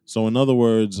 So in other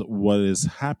words, what is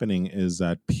happening is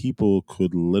that people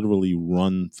could literally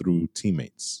run through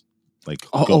teammates. Like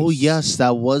Oh ghosts. yes,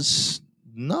 that was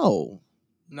no.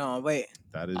 wait.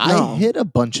 That is I hit a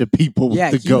bunch of people with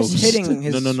Yeah, the he ghost. was hitting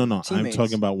his no. I'm teammates.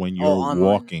 talking about when you're online.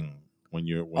 walking, when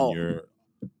you're Oh.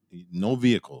 no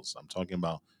vehicles. I'm talking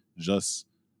about just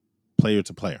player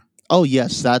to player. Oh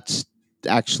yes, that's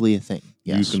actually a thing.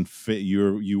 Yes. You can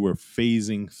you were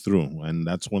phasing through, and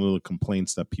that's one of the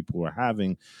complaints that people were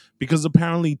having, because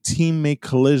apparently teammate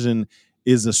collision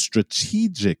is a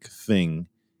strategic thing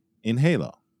in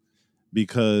Halo,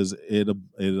 because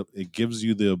it gives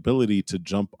you the ability to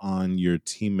jump on your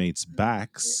teammates'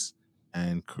 backs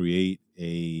and create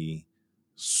a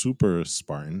super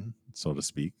Spartan, so to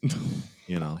speak.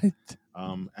 You know,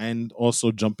 and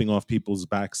also jumping off people's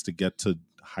backs to get to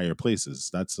higher places.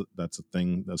 That's a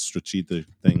thing, that's strategic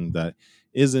thing that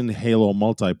is in Halo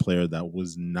multiplayer that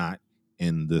was not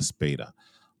in this beta.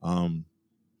 Do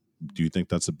you think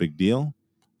that's a big deal?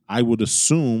 I would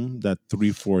assume that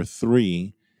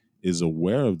 343 is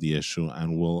aware of the issue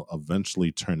and will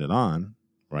eventually turn it on,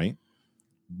 right?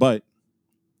 But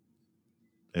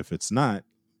if it's not,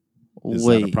 is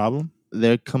that a Wait, problem?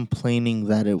 they're complaining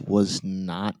that it was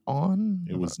not on?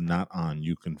 It was not on.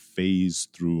 You can phase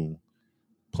through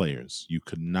players. You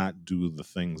could not do the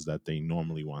things that they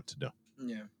normally want to do.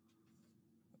 Yeah.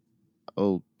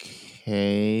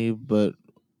 Okay, but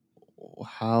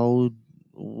how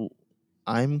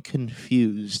I'm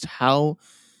confused. How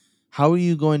are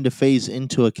you going to phase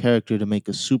into a character to make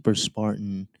a super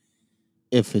Spartan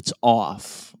if it's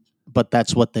off? But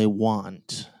that's what they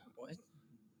want. What?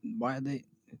 Why are they?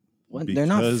 What? They're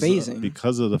not phasing.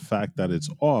 Because of the fact that it's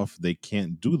off, they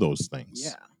can't do those things.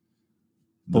 Yeah.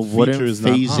 But wouldn't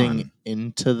phasing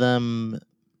into them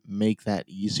make that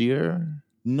easier?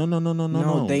 No.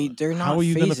 They're not. How are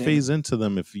you going to phase into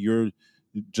them if you're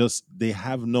they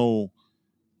have no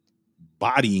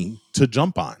body to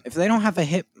jump on? If they don't have a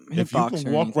hip if you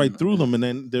can walk right through them, and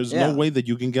then there's no way that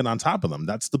you can get on top of them.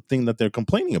 That's the thing that they're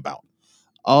complaining about.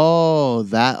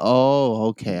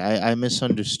 Okay. I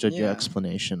misunderstood your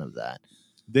explanation of that.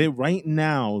 They right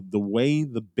now, the way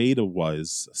the beta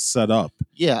was set up,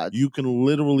 you can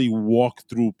literally walk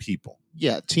through people.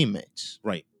 Yeah, teammates.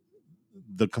 Right.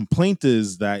 The complaint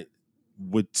is that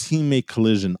with teammate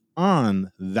collision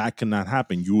on, that cannot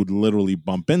happen. You would literally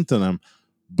bump into them,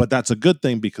 but that's a good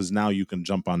thing because now you can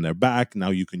jump on their back. Now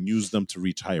you can use them to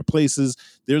reach higher places.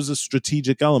 There's a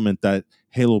strategic element that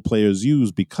Halo players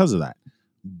use because of that,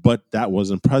 but that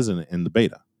wasn't present in the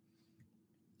beta.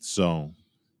 So,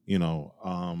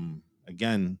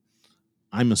 again,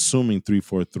 I'm assuming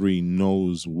 343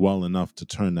 knows well enough to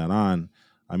turn that on.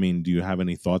 I mean, do you have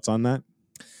any thoughts on that?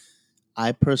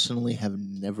 I personally have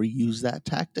never used that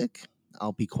tactic.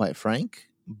 I'll be quite frank.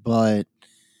 But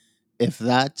if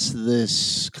that's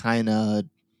that's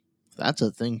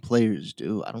a thing players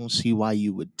do, I don't see why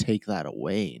you would take that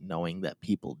away knowing that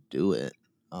people do it.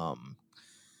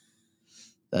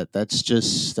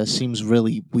 That seems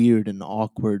really weird and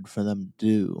awkward for them to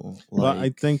do. Well, I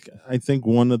think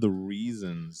one of the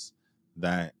reasons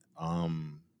that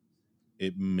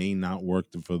it may not work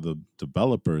for the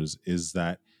developers is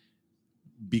that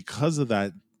because of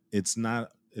that, it's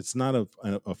not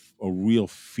a real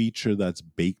feature that's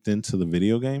baked into the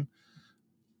video game.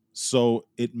 So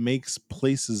it makes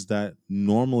places that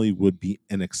normally would be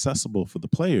inaccessible for the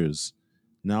players,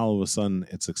 now all of a sudden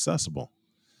it's accessible.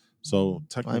 So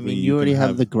technically, I mean, you already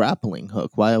have the grappling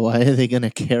hook. Why are they going to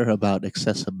care about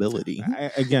accessibility?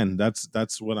 Again,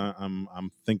 that's what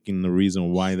I'm thinking. The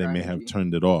reason why they may have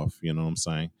turned it off. You know what I'm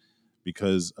saying?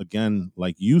 Because again,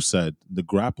 like you said, the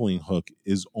grappling hook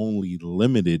is only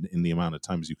limited in the amount of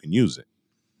times you can use it.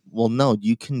 Well, no,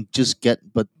 you can just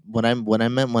get. But what I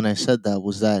meant when I said that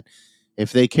was that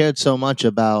if they cared so much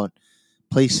about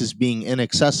places being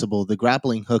inaccessible, the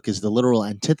grappling hook is the literal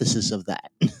antithesis of that.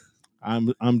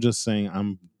 I'm just saying,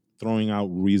 I'm throwing out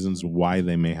reasons why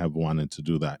they may have wanted to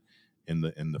do that in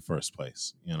the first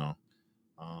place,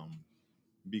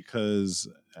 because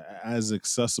as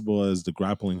accessible as the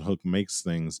grappling hook makes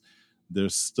things,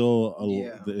 there's still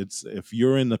it's if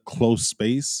you're in a close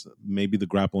space, maybe the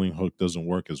grappling hook doesn't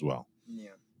work as well. Yeah.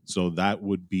 So that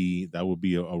would be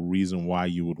a reason why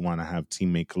you would want to have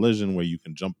teammate collision where you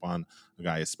can jump on a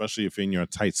guy, especially if in your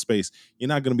tight space. You're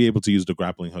not going to be able to use the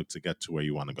grappling hook to get to where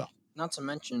you want to go. Not to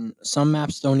mention, some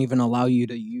maps don't even allow you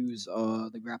to use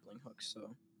the grappling hook.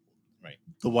 So, right,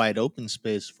 the wide open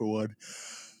space for one.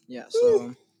 Yeah.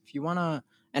 So if you wanna,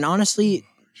 and honestly,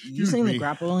 using the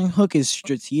grappling hook is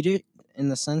strategic in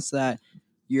the sense that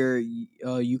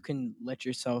you can let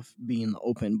yourself be in the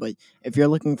open. But if you're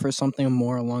looking for something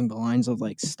more along the lines of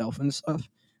like stealth and stuff,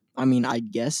 I mean, I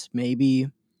guess maybe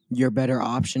your better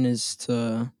option is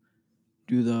to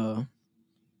do the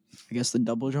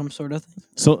double jump sort of thing.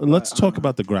 So let's talk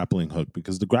about the grappling hook,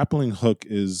 because the grappling hook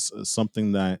is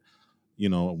something that,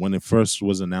 when it first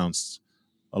was announced,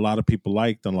 a lot of people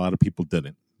liked and a lot of people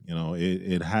didn't.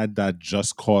 It had that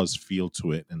Just Cause feel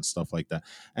to it and stuff like that.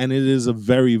 And it is a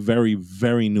very, very,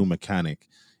 very new mechanic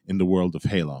in the world of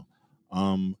Halo.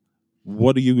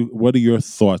 What are your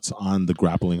thoughts on the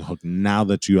grappling hook now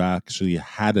that you actually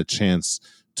had a chance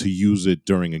to use it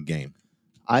during a game?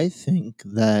 I think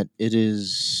that it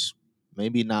is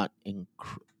maybe not.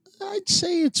 I'd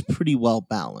say it's pretty well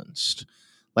balanced.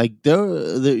 Like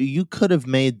you could have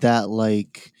made that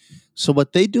like. So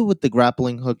what they do with the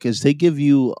grappling hook is they give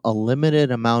you a limited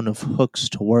amount of hooks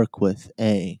to work with,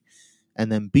 A,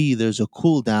 and then B, there's a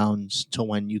cooldown to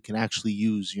when you can actually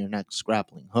use your next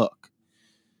grappling hook.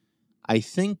 I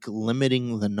think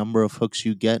limiting the number of hooks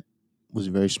you get was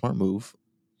a very smart move.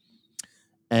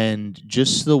 And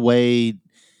just the way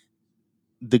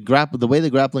the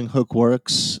grappling hook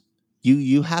works,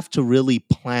 you have to really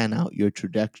plan out your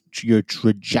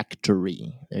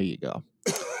trajectory. There you go.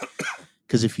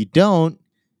 Because if you don't,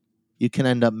 you can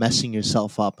end up messing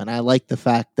yourself up. And I like the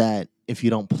fact that if you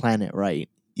don't plan it right,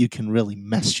 you can really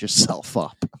mess yourself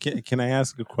up. Can I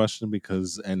ask a question?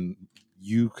 And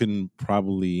you can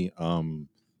probably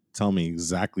tell me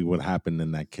exactly what happened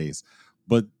in that case.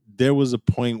 But there was a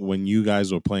point when you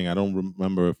guys were playing, I don't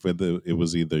remember if it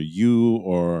was either you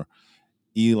or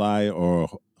Eli or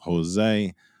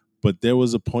Jose, but there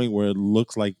was a point where it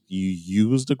looked like you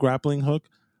used a grappling hook,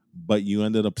 but you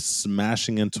ended up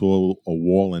smashing into a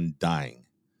wall and dying.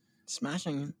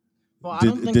 Smashing. Well, I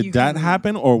don't think Did that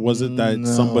happen, or was it that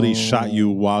somebody shot you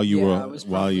while you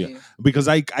because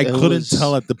I couldn't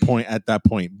tell at that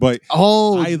point, but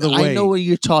either way, I know what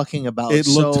you're talking about. It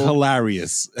looked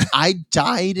hilarious. I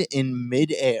died in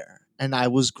midair and I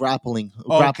was grapple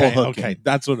hooking. Okay,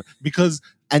 that's what, because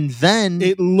and then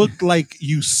it looked like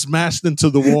you smashed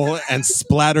into the wall and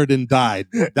splattered and died.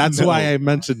 That's why I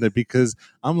mentioned it, because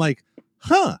I'm like,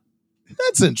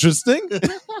 that's interesting.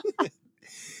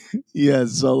 Yeah,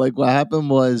 so like what happened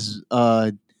was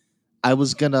I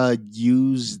was gonna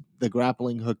use the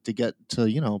grappling hook to get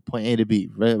to point A to B,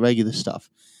 regular stuff.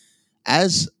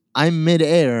 As I'm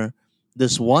midair,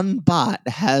 this one bot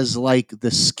has like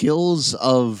the skills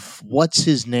of what's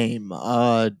his name?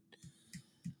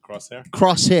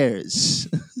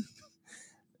 Crosshairs.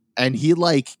 And he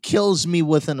like kills me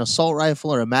with an assault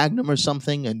rifle or a magnum or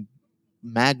something, and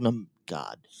magnum,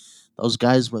 God. Those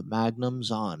guys with magnums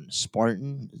on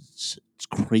Spartan, it's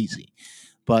crazy.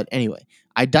 But anyway,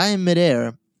 I die in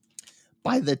midair.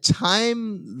 By the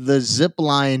time the zip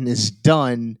line is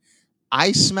done,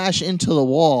 I smash into the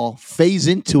wall, phase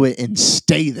into it, and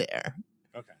stay there.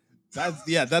 Okay.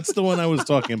 That's the one I was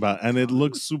talking about. And it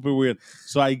looks super weird.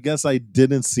 So I guess I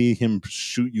didn't see him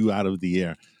shoot you out of the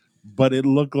air. But it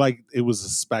looked like it was a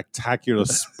spectacular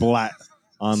splat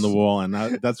on the wall. And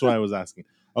that's why I was asking.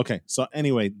 Okay, so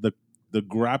anyway, the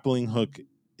grappling hook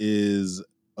is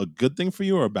a good thing for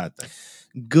you or a bad thing?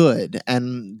 Good.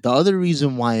 And the other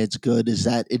reason why it's good is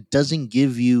that it doesn't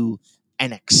give you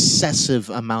an excessive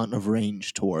amount of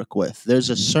range to work with. There's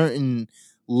a certain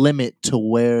limit to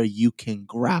where you can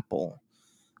grapple.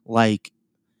 Like,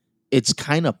 it's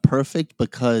kind of perfect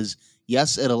because,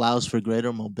 yes, it allows for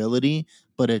greater mobility,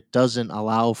 but it doesn't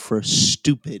allow for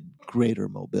stupid greater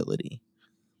mobility.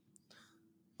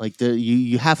 Like,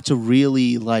 you have to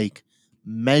really, like,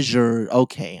 measure,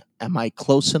 okay, am I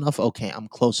close enough? Okay, I'm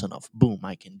close enough. Boom,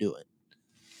 I can do it.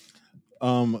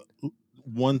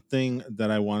 One thing that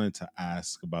I wanted to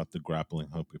ask about the grappling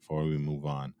hook before we move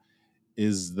on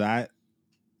is that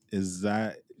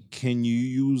can you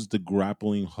use the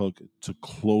grappling hook to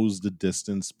close the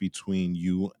distance between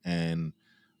you and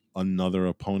another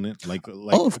opponent? Like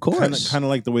of course. Kind of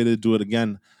like the way they do it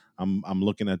again. I'm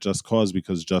looking at Just Cause,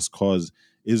 because Just Cause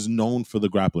is known for the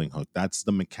grappling hook. That's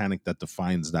the mechanic that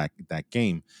defines that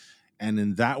game. And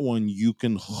in that one, you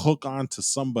can hook onto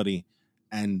somebody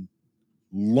and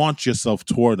launch yourself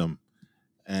toward them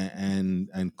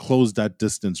and close that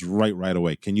distance right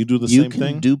away. Can you do the same thing? You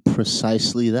can do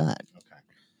precisely that. Okay.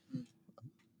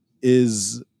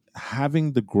 Is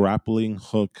having the grappling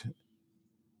hook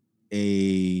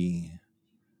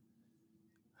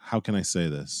how can I say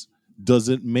this? Does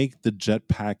it make the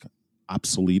jetpack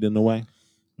obsolete in a way?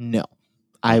 No,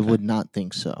 I would not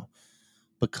think so.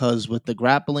 Because with the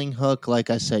grappling hook,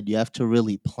 like I said, you have to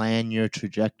really plan your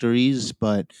trajectories.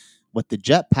 But with the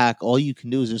jetpack, all you can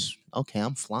do is just, okay,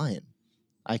 I'm flying.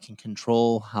 I can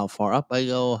control how far up I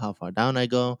go, how far down I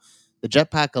go. The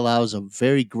jetpack allows a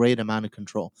very great amount of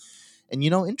control. And,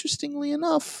 interestingly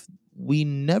enough, we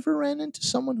never ran into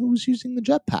someone who was using the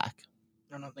jetpack.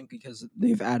 I don't think because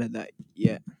they've added that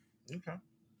yet. Okay.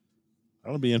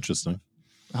 That'll be interesting.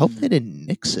 I hope they didn't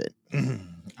nix it.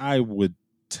 I would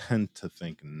tend to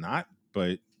think not,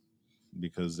 but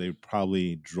because they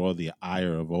probably draw the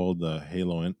ire of all the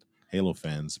Halo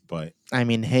fans. But I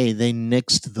mean, hey, they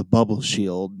nixed the bubble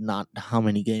shield not how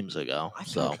many games ago.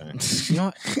 So you know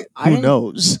what? Who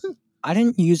knows? I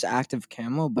didn't use active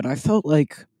camo, but I felt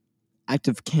like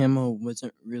active camo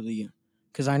wasn't really,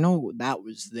 because I know that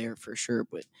was there for sure,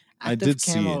 but active I did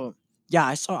camo, see it. Yeah,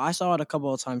 I saw it a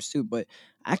couple of times too, but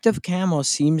active camo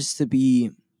seems to be,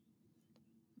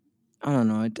 I don't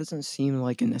know, it doesn't seem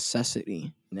like a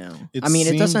necessity now. It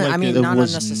doesn't. like not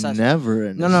was a necessity. Never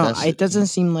a necessity. No, it doesn't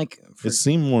seem like. It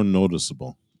seemed more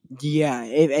noticeable. Yeah,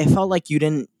 it felt like you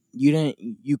couldn't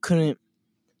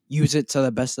use it to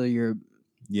the best of your.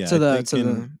 Yeah, to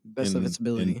the best of its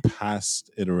ability. In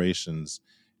past iterations,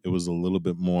 it was a little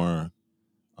bit more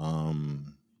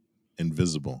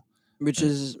invisible, which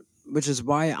is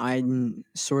why I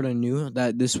sort of knew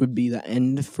that this would be the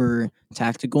end for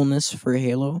tacticalness for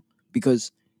Halo,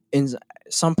 because in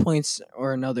some points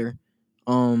or another,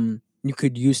 you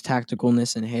could use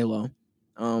tacticalness in Halo.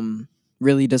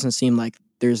 Really doesn't seem like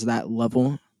there's that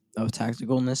level of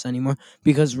tacticalness anymore,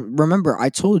 because remember I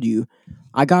told you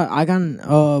I got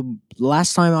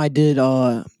last time I did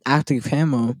active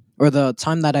camo, or the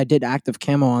time that I did active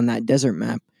camo on that desert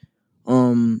map,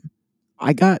 it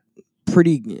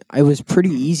was pretty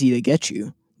easy to get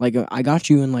you. Like I got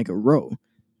you in like a row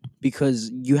because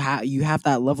you have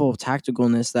that level of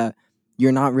tacticalness that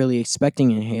you're not really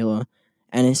expecting in Halo,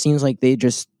 and it seems like they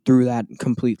just threw that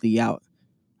completely out.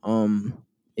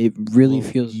 It really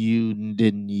Well, feels you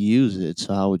didn't use it,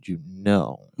 so how would you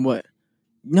know? what?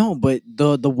 No, but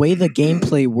the way the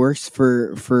gameplay works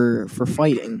for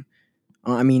fighting,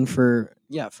 I mean for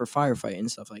firefight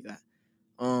and stuff like that.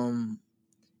 Um,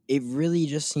 it really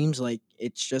just seems like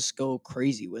it's just go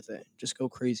crazy with it,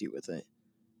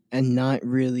 and not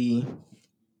really.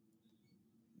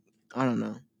 I don't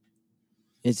know.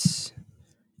 It's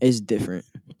different.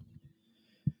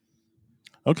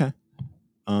 Okay.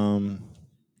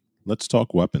 Let's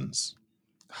talk weapons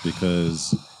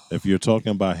because if you're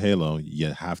talking about Halo, you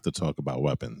have to talk about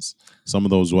weapons. Some of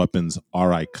those weapons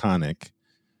are iconic.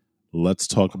 Let's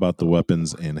talk about the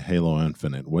weapons in Halo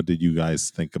Infinite. What did you guys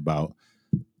think about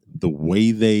the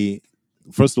way they,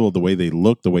 first of all, the way they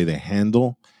look, the way they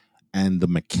handle, and the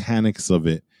mechanics of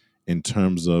it in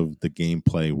terms of the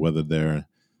gameplay, whether they're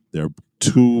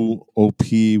too OP,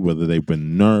 whether they've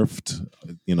been nerfed,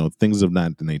 things of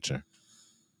that nature.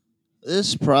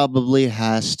 This probably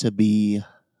has to be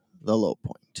the low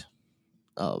point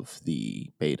of the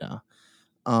beta.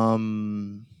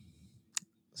 Um,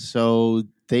 so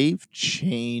they've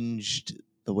changed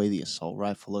the way the assault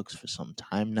rifle looks for some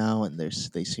time now, and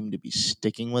they seem to be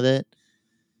sticking with it.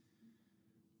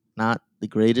 Not the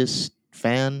greatest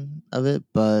fan of it,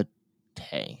 but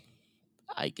hey,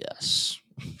 I guess.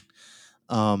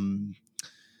 um,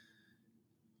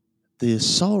 the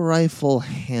assault rifle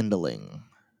handling.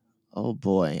 Oh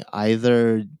boy,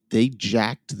 either they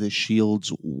jacked the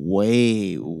shields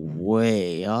way,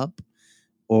 way up,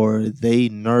 or they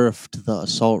nerfed the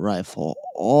assault rifle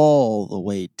all the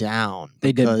way down.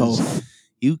 They did Because both.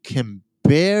 you can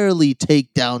barely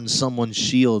take down someone's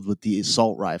shield with the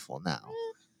assault rifle now.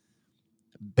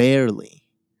 Barely.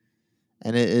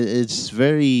 And it's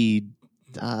very,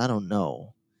 I don't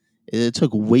know. It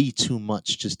took way too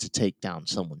much just to take down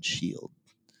someone's shield.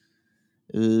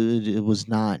 It was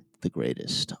not the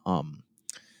greatest.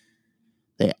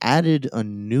 They added a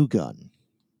new gun.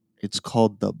 It's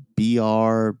called the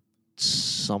BR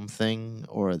something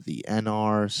or the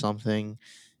NR something.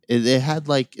 It had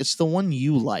like, it's the one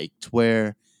you liked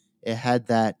where it had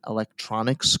that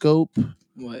electronic scope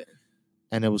What?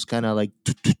 and it was kind of like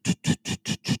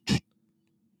it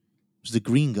was the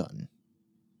green gun.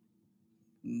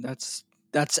 That's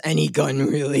any gun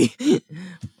really.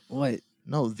 What?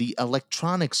 No, the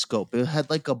electronic scope. It had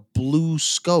like a blue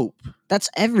scope. That's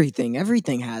everything.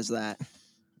 Everything has that.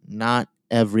 Not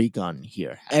every gun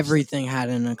here has Everything had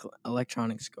an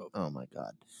electronic scope. Oh my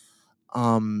god.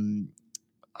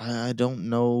 I don't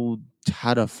know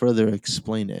how to further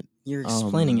explain it. You're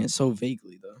explaining it so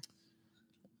vaguely, though.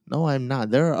 No, I'm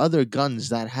not. There are other guns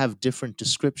that have different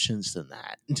descriptions than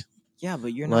that. Yeah,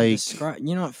 but you're not Like- describing.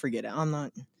 You know what? Forget it. I'm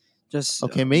not. Just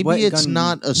Okay, maybe what it's gun-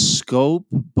 not a scope,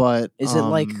 but Is it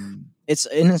like- It's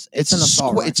an assault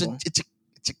square. rifle. It's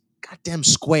a goddamn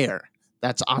square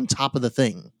that's on top of the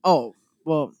thing. Oh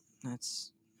well,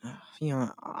 that's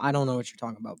I don't know what you're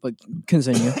talking about, but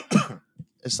continue.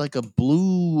 It's like a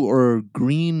blue or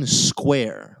green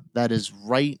square that is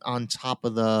right on top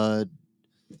of the.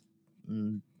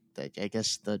 I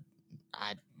guess the.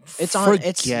 It's on. Forget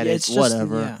It's it. just,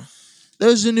 Whatever. Yeah.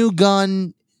 There's a new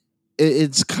gun.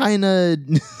 It's kind of.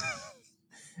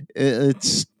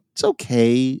 It's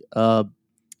okay.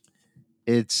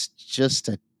 It's just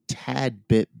a tad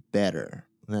bit better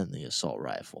than the assault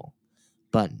rifle,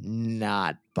 but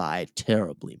not by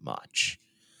terribly much.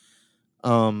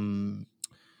 Then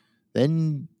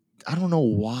I don't know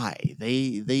why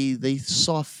they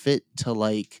saw fit to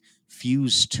like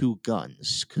fuse two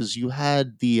guns because you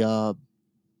had the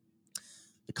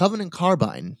Covenant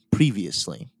carbine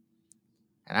previously,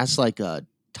 and that's like a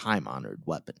time honored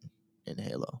weapon in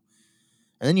Halo.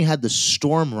 And then you had the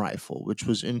Storm Rifle, which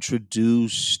was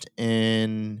introduced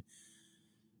in.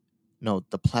 No,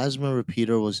 the Plasma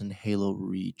Repeater was in Halo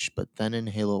Reach, but then in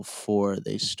Halo 4,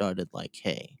 they started like,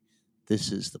 hey,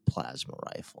 this is the Plasma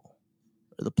Rifle.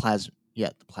 Or the Plasma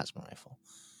Rifle.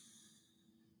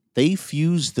 They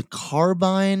fused the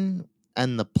Carbine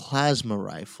and the Plasma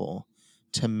Rifle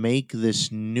to make this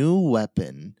new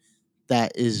weapon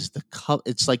that is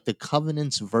it's like the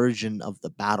Covenant's version of the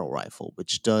Battle Rifle,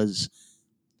 which does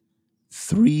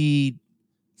three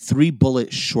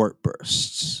bullet short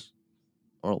bursts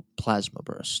or plasma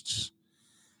bursts.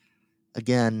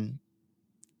 Again,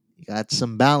 you got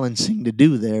some balancing to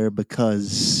do there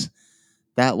because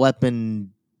that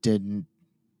weapon didn't.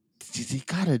 You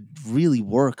gotta really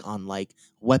work on like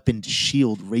weapon to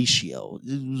shield ratio.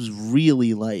 It was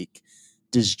really like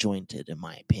disjointed, in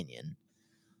my opinion.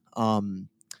 The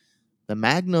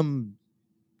Magnum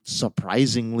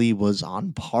surprisingly was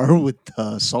on par with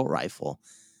the assault rifle.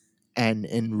 And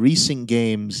in recent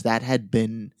games, that had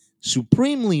been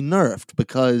supremely nerfed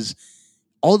because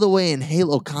all the way in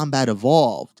Halo Combat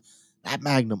Evolved, that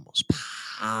Magnum was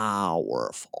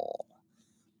powerful.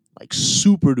 Like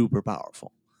super duper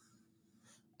powerful.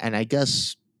 And I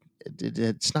guess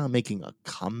it's not making a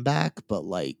comeback, but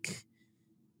like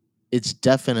it's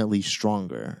definitely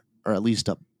stronger, or at least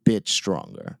a bit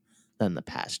stronger than the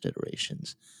past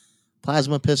iterations.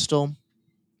 Plasma pistol,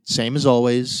 same as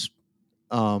always.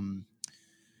 The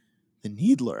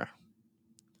Needler.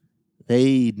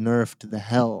 They nerfed the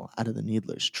hell out of the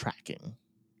Needler's tracking.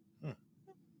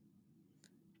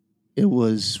 It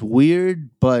was weird,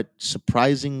 but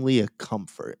surprisingly a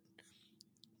comfort.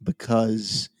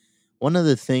 Because one of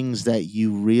the things that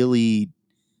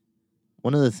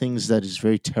is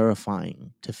very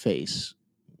terrifying to face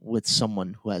with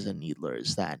someone who has a Needler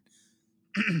is that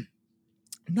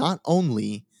not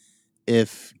only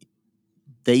if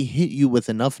they hit you with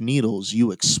enough needles,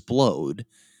 you explode,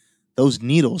 those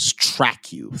needles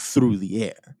track you through the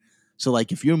air. So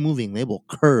like if you're moving, they will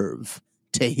curve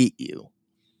to hit you.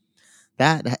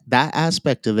 That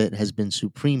aspect of it has been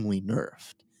supremely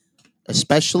nerfed,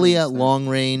 especially at long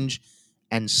range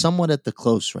and somewhat at the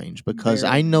close range, because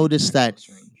I noticed that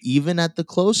even at the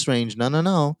close range,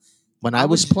 when I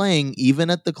was playing,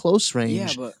 even at the close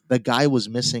range, the guy was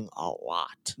missing a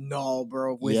lot. No,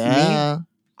 bro. With me,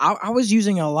 I was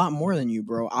using a lot more than you,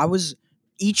 bro.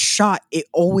 Each shot, it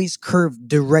always curved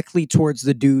directly towards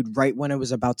the dude right when it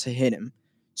was about to hit him.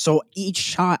 So each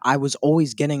shot, I was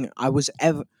always getting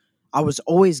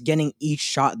each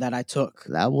shot that I took.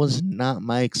 That was not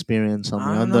my experience on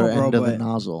the other end of the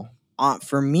nozzle.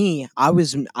 For me,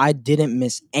 I didn't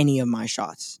miss any of my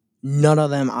shots. None of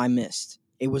them I missed.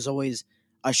 It was always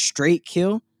a straight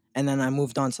kill, and then I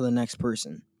moved on to the next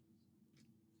person.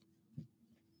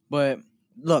 But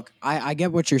look, I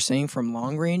get what you're saying from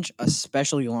long range,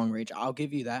 especially long range. I'll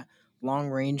give you that. Long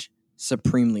range,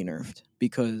 supremely nerfed.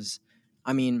 Because,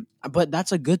 I mean, but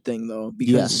that's a good thing, though.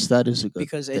 Because, yes, that is a good thing.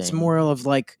 Because it's more of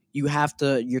like you have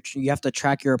to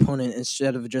track your opponent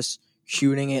instead of just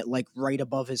shooting it like right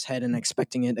above his head and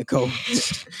expecting it to go.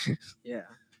 Yeah.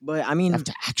 But I mean, you have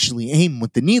to actually aim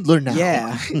with the Needler now.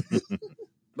 Yeah.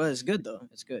 But it's good though.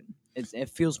 It's good. It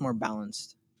feels more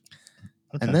balanced.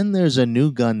 Okay. And then there's a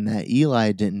new gun that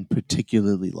Eli didn't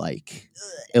particularly like.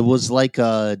 It was like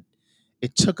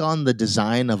it took on the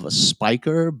design of a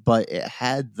spiker, but it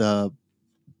had the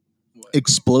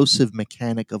explosive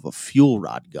mechanic of a fuel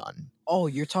rod gun. Oh,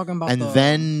 you're talking about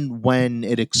then when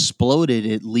it exploded,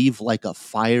 it leave like a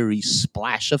fiery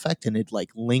splash effect, and it'd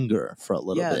like linger for a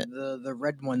little bit. Yeah, the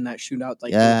red one that shoot out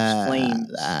like those flames.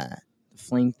 The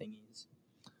flame thingies.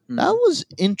 That was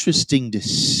interesting to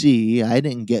see. I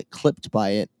didn't get clipped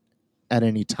by it at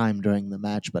any time during the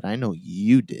match, but I know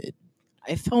you did.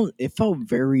 It felt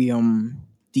very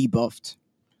debuffed.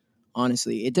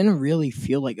 Honestly, it didn't really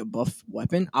feel like a buff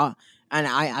weapon. And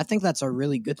I think that's a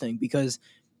really good thing because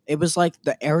it was like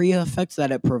the area effect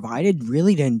that it provided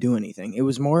really didn't do anything. It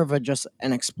was more of just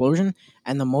an explosion,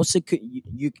 and the most it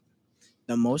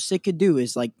could do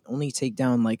is like only take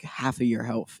down like half of your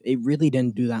health. It really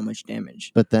didn't do that much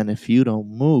damage. But then if you don't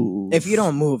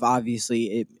move,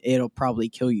 obviously it'll probably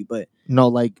kill you. But no,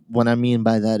 like what I mean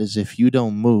by that is if you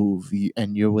don't move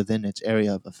and you're within its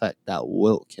area of effect, that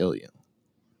will kill you.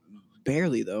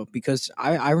 Barely though, because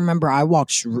I remember I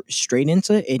walked straight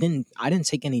into it. I didn't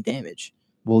take any damage.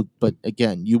 Well, but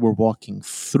again, you were walking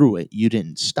through it. You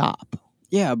didn't stop.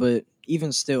 Yeah, but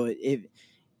even still,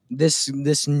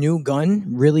 this new gun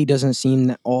really doesn't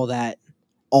seem all that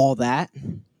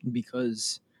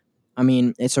because, I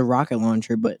mean, it's a rocket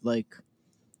launcher, but like,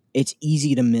 it's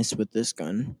easy to miss with this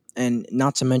gun, and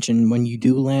not to mention when you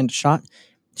do land a shot,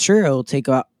 sure it'll take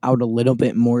out a little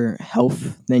bit more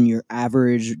health than your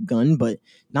average gun, but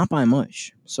not by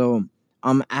much. So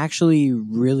I'm actually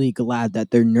really glad that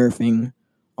they're nerfing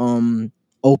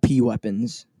OP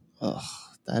weapons. Ugh,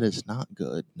 that is not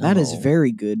good. No. That is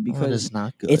very good because that is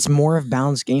not good. It's more of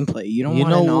balanced gameplay. You don't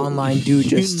want an online dude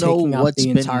just taking out the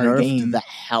entire game. The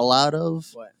hell out of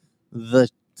what?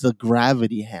 The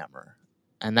gravity hammer,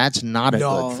 and that's not a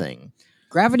good thing.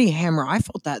 Gravity hammer, I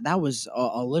felt that was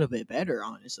a little bit better,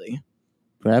 honestly.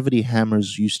 Gravity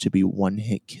hammers used to be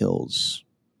one-hit kills.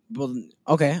 Well,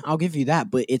 okay, I'll give you that,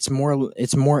 but it's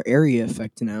more area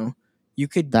effect now.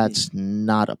 That's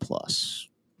not a plus.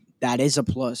 That is a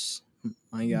plus,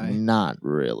 my guy. Not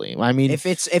really. I mean, if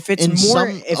you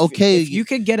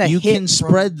could get a hit, you can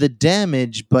spread the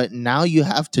damage, but now you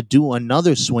have to do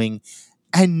another swing,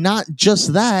 And not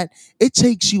just that, it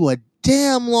takes you a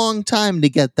damn long time to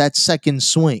get that second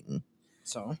swing.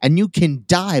 So, and you can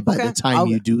die by Okay, the time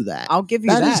you do that. I'll give you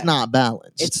That that. is not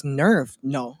balanced. It's nerfed.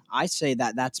 No, I say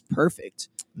that's perfect.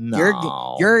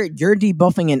 No. You're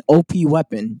debuffing an OP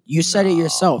weapon. You said it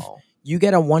yourself. You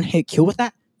get a one-hit kill with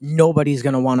that. Nobody's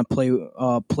gonna want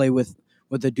to play with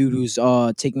a dude who's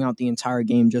taking out the entire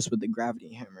game just with the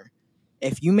gravity hammer.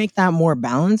 If you make that more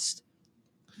balanced,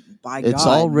 it's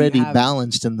already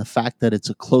balanced in the fact that it's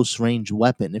a close range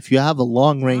weapon. If you have a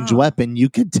long range weapon, you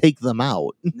could take them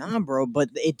out. Nah, bro, but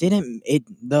it didn't.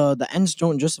 The ends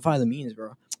don't justify the means,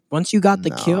 bro. Once you got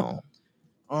the kill,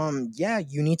 yeah,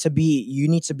 you need to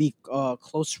be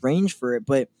close range for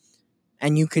it,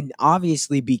 and you could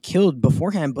obviously be killed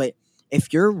beforehand. But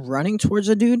if you're running towards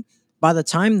a dude, by the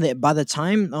time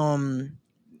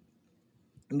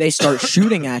they start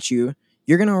shooting at you,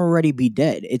 you're gonna already be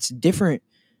dead. It's different.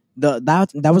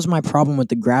 That was my problem with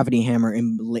the gravity hammer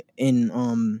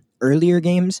in earlier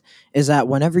games, is that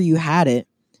whenever you had it,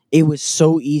 it was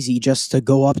so easy just to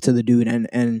go up to the dude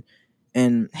and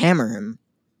hammer him.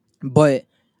 But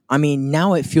I mean,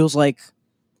 now it feels like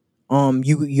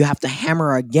you have to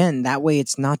hammer again. That way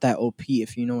it's not that OP,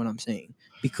 if you know what I'm saying.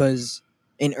 Because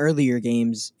in earlier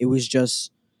games, it was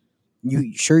just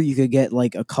you could get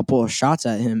like a couple of shots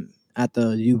at him, at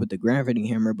the dude with the gravity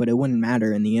hammer, but it wouldn't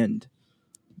matter in the end.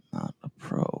 Not a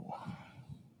pro.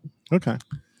 Okay.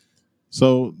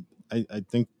 So I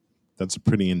think that's a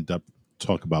pretty in-depth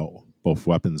talk about both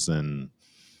weapons and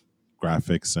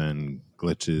graphics and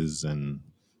glitches and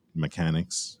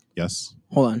mechanics. Yes?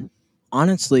 Hold on.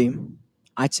 Honestly,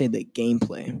 I'd say the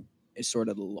gameplay is sort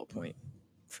of the low point,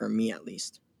 for me at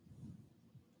least.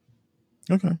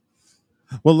 Okay.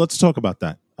 Well, let's talk about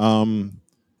that.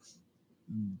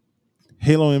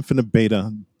 Halo Infinite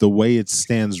Beta, the way it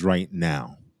stands right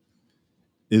now,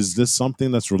 is this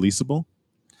something that's releasable?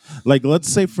 Like, let's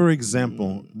say, for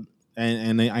example,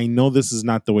 and I know this is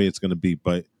not the way it's going to be,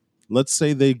 but let's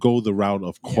say they go the route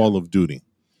of Call of Duty,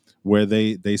 where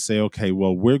they say, okay,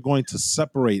 well, we're going to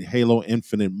separate Halo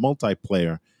Infinite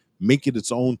multiplayer, make it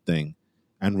its own thing,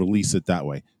 and release it that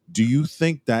way. Do you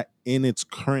think that in its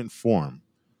current form,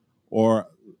 or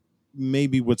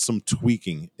maybe with some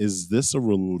tweaking, is this a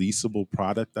releasable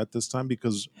product at this time?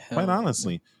 Because quite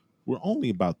honestly, we're only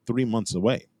about 3 months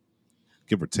away,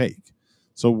 give or take.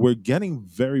 So we're getting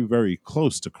very, very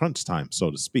close to crunch time, so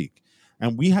to speak.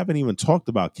 And we haven't even talked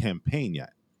about campaign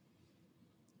yet.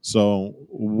 So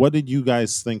what did you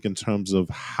guys think in terms of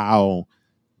how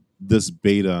this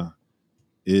beta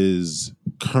is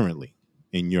currently,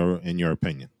 in your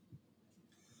opinion?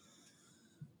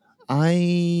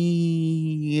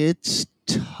 It's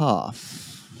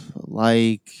tough.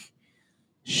 Like,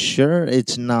 sure,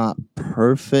 it's not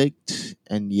perfect,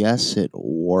 and yes, it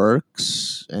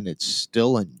works, and it's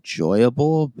still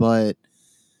enjoyable, but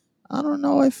I don't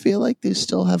know. I feel like they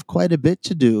still have quite a bit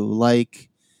to do. Like,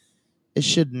 it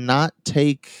should not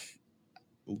take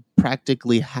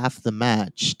practically half the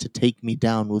match to take me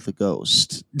down with a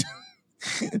ghost.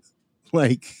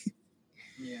 Like,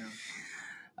 Yeah.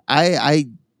 I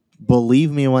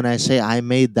believe me when I say I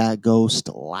made that ghost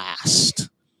last.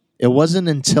 It wasn't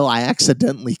until I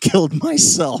accidentally killed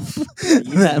myself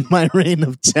that my reign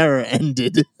of terror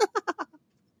ended. Oh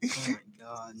my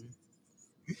god.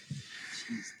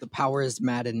 Jeez, the power is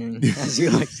maddening, as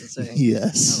you like to say.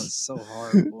 Yes. That was so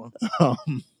horrible.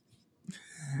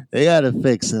 They gotta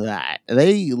fix that.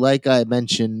 They, like I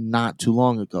mentioned not too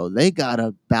long ago, they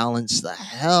gotta balance the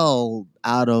hell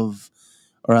out of,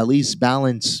 or at least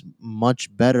balance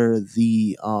much better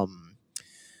the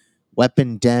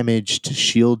weapon damage to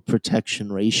shield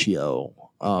protection ratio.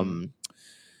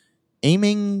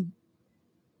 Aiming,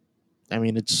 I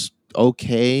mean, it's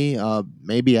okay.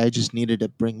 Maybe I just needed to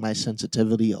bring my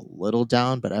sensitivity a little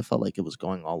down, but I felt like it was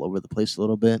going all over the place a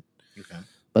little bit. Okay.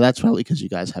 But that's probably because you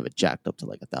guys have it jacked up to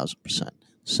like 1,000%.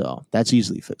 So that's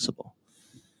easily fixable.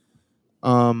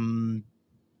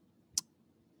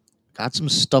 Got some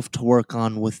stuff to work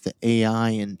on with the AI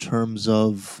in terms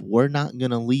of we're not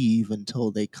going to leave until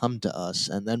they come to us,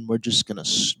 and then we're just going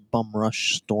to bum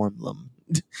rush storm them.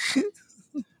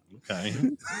 Okay.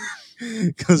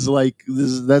 Because like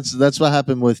that's what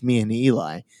happened with me and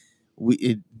Eli.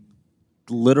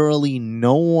 Literally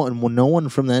no one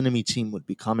from the enemy team would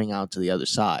be coming out to the other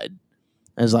side.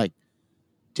 And it's like,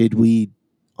 did we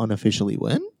unofficially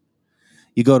win?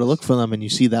 You go to look for them and you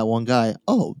see that one guy.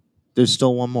 Oh, there's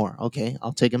still one more. Okay,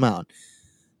 I'll take him out.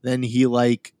 Then he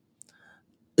like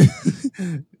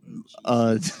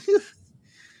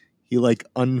he like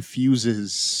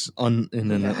unfuses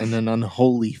in an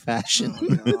unholy fashion. Oh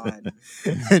my god.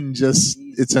 And just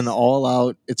it's an Jesus. all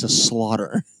out, it's a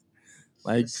slaughter.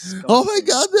 Like, oh my Disgusting.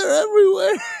 god, they're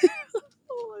everywhere.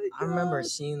 Oh my I remember God.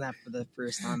 seeing that for the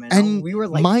first time, and And we were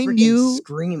like mind freaking you-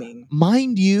 screaming.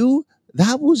 Mind you,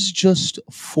 that was just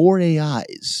 4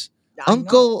 AIs. I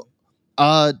Uncle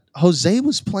know. Jose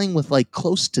was playing with like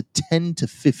close to 10 to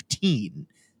 15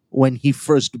 when he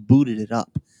first booted it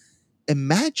up.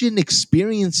 Imagine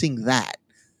experiencing that,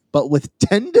 but with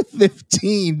 10 to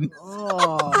 15 Oh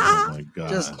Oh, my god.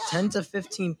 just 10 to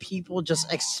 15 people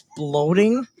just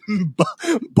exploding.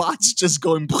 bots just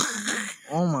going. Oh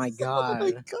my Oh my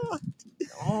god. god.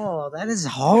 Oh, that is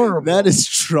horrible. That is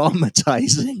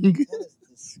traumatizing. That is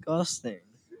disgusting.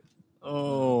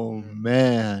 Oh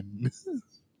man.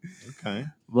 Okay.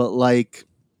 But like,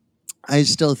 I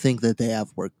still think that they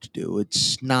have work to do.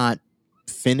 It's not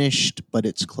finished, but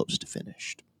it's close to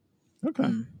finished. Okay.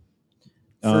 Mm.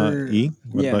 For E,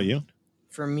 what yeah. about you?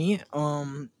 For me,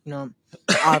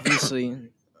 obviously,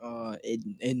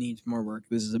 it needs more work.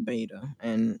 This is a beta,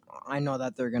 and I know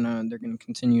that they're gonna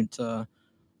continue to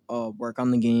work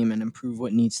on the game and improve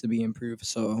what needs to be improved.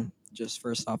 So, just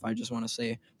first off, I just want to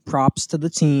say props to the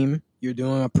team. You're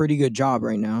doing a pretty good job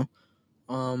right now,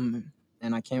 and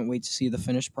I can't wait to see the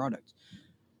finished product.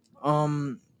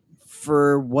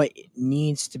 For what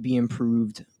needs to be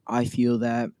improved, I feel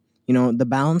that the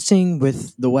balancing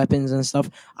with the weapons and stuff.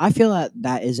 I feel that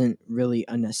that isn't really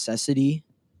a necessity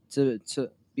to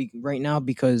be right now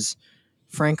because,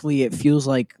 frankly, it feels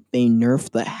like they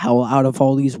nerfed the hell out of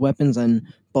all these weapons and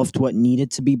buffed what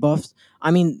needed to be buffed.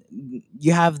 I mean,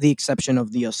 you have the exception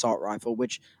of the assault rifle,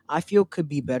 which I feel could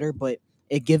be better, but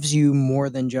it gives you more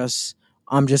than just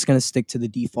I'm just gonna stick to the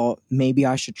default. Maybe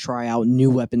I should try out new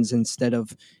weapons instead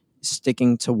of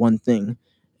sticking to one thing.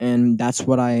 And that's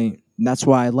why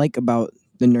I like about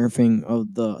the nerfing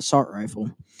of the assault rifle.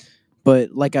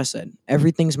 But like I said,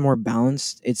 everything's more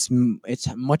balanced. It's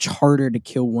much harder to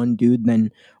kill one dude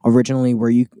than originally, where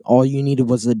you all you needed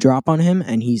was the drop on him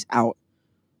and he's out.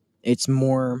 It's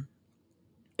more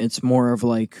of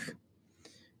like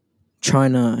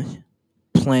trying to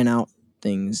plan out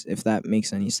things, if that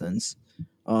makes any sense.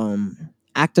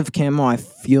 Active camo, I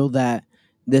feel that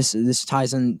this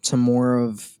ties into more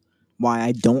of why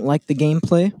I don't like the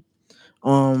gameplay.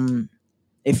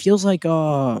 It feels like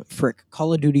frick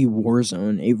Call of Duty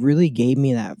Warzone. It really gave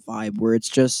me that vibe where it's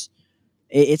just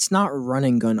it's not run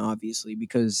and gun, obviously,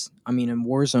 because I mean in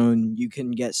Warzone you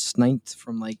can get sniped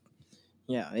from like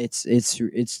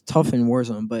it's tough in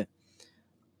Warzone, but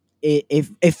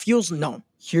it feels no.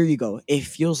 Here you go. It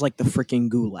feels like the freaking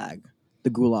gulag, the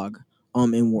gulag,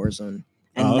 in Warzone,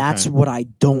 and Oh, okay. that's what I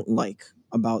don't like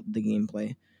about the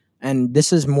gameplay. And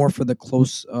this is more for the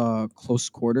close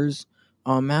quarters,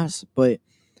 maps, but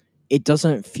it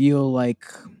doesn't feel like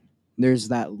there's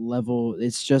that level.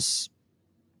 It's just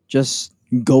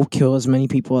go kill as many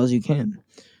people as you can.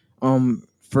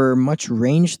 For much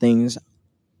range things,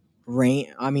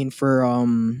 for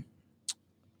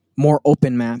more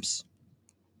open maps,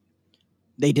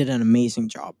 they did an amazing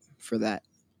job for that.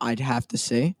 I'd have to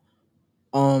say,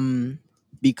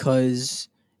 because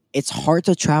it's hard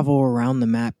to travel around the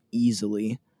map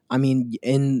easily. I mean,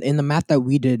 in the map that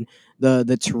we did,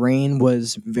 the terrain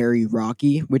was very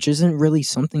rocky, which isn't really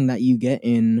something that you get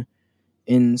in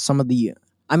some of the.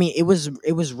 I mean, it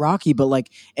was rocky, but like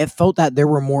it felt that there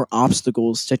were more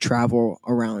obstacles to travel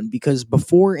around because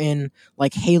before in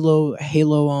like Halo,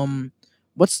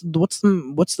 what's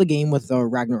the game with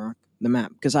Ragnarok, the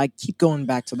map, because I keep going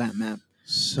back to that map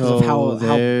because of how OP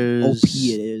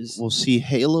it is. We'll see.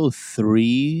 Halo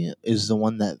 3 is the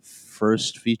one that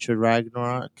first featured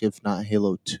Ragnarok, if not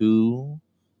Halo 2.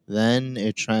 Then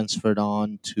it transferred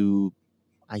on to,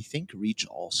 I think, Reach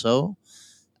also.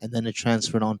 And then it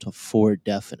transferred on to 4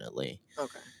 definitely.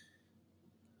 Okay.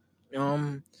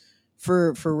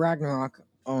 For Ragnarok,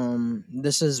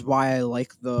 this is why I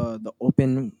like the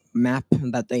open map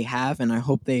that they have, and I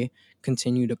hope they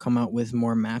continue to come out with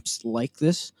more maps like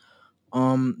this.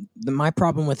 My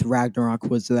problem with Ragnarok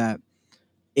was that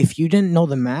if you didn't know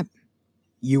the map,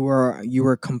 you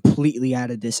were completely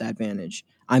at a disadvantage.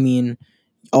 I mean,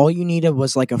 all you needed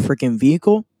was like a freaking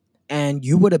vehicle, and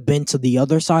you would have been to the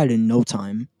other side in no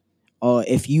time.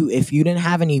 If you didn't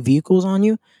have any vehicles on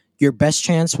you, your best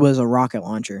chance was a rocket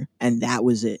launcher, and that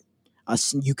was it.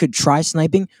 You could try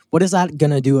sniping. What is that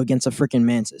gonna do against a freaking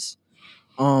mantis?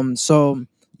 So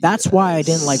that's why I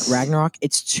didn't like Yes. Ragnarok.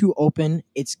 It's too open.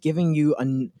 It's giving you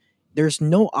there's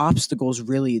no obstacles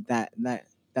really that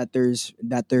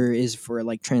there is for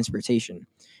like transportation.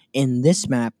 In this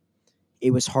map, it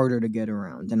was harder to get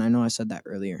around, and I know I said that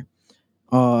earlier.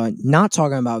 Not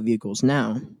talking about vehicles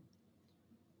now.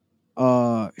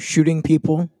 Shooting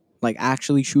people, like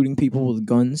actually shooting people with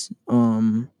guns.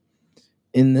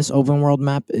 In this open world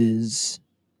map it's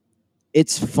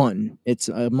fun. It's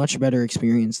a much better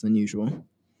experience than usual,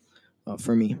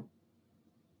 for me.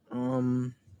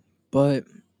 But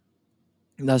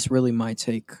that's really my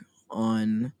take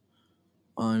on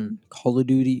Call of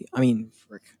Duty. I mean,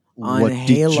 frick, on What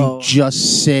Halo. did you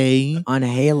just say? On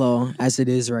Halo, as it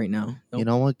is right now. You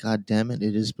know what? God damn it!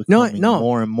 It is becoming no.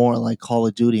 more and more like Call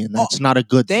of Duty, and that's not a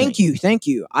good thing. Thank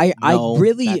you. I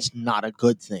really that's not a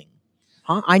good thing.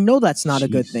 Huh? I know that's not a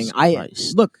good thing. Jesus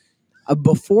Christ. Look,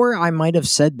 before I might have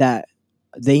said that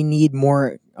they need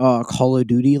more Call of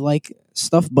Duty like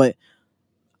stuff, but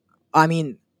I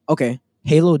mean, okay,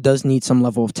 Halo does need some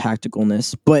level of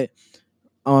tacticalness, but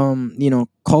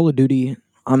Call of Duty,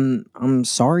 I'm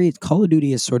sorry, Call of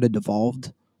Duty has sort of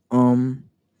devolved. And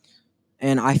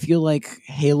I feel like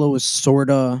Halo is sort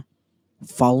of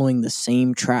following the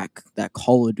same track that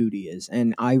Call of Duty is,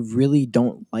 and I really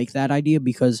don't like that idea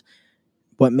because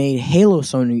what made Halo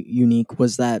so unique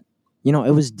was that it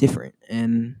was different,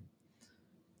 and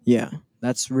yeah,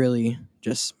 that's really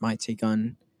just my take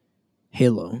on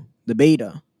Halo, the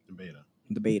beta.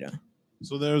 The beta.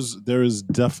 So there is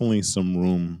definitely some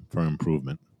room for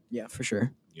improvement. Yeah, for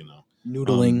sure.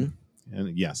 Noodling,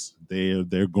 and yes,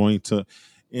 they're going to,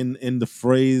 in the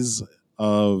phrase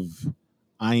of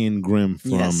Ian Grimm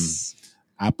from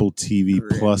Apple TV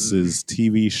Plus's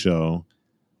TV show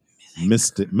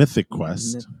Mythic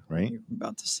Quest, right? You're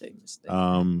about to say mistake.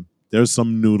 There's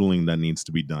some noodling that needs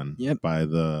to be done Yep. by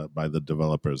the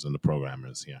developers and the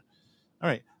programmers here. All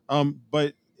right.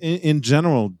 But in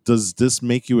general, does this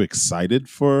make you excited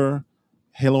for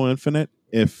Halo Infinite?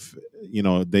 If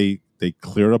they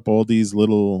cleared up all these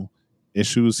little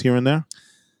issues here and there?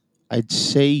 I'd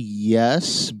say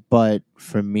yes, but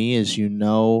for me, as you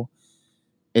know,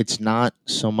 it's not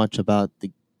so much about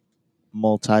the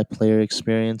multiplayer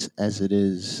experience as it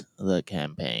is the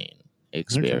campaign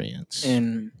experience.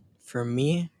 And for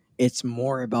me, it's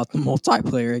more about the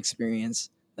multiplayer experience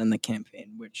than the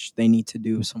campaign, which they need to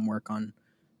do some work on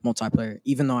multiplayer,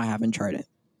 even though I haven't tried it.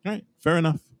 All right, fair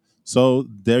enough. So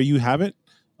there you have it.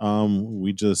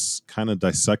 We just kind of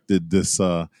dissected this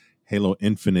Halo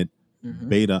Infinite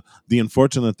beta. The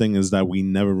unfortunate thing is that we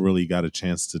never really got a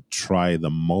chance to try the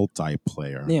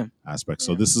multiplayer aspect.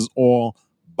 So this is all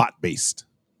bot-based.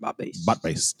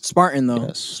 Bot-based. Spartan, though.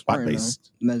 Yes.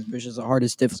 Bot-based. Which is the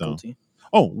hardest difficulty.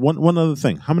 So, one other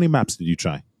thing. How many maps did you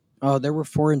try? There were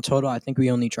 4 in total. I think we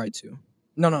only tried 2.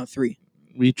 No, 3.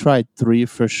 We tried 3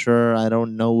 for sure. I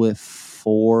don't know if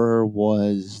 4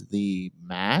 was the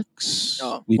max.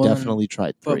 We definitely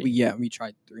tried 3. But we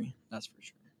tried 3. That's for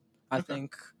sure. I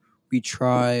think we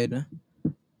tried.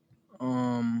 I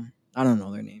don't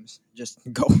know their names. Just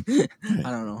go.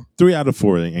 I don't know. 3 out of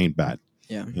 4 ain't bad.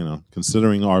 Yeah.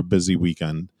 Considering our busy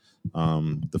weekend,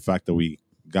 the fact that we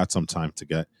got some time to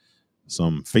get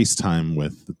some FaceTime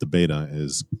with the beta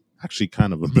is actually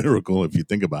kind of a miracle if you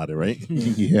think about it, right?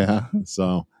 Yeah.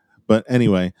 So, but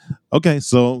anyway, okay,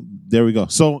 so there we go.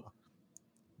 So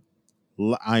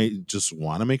I just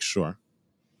want to make sure.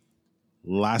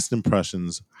 Last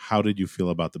impressions, how did you feel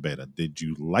about the beta? Did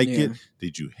you like it?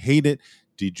 Did you hate it?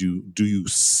 Do you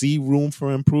see room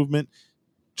for improvement?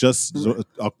 Just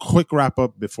a quick wrap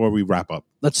up before we wrap up.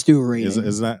 Let's do a rating.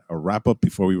 Is that a wrap up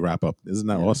before we wrap up? Isn't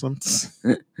that awesome?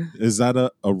 Is that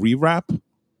a rewrap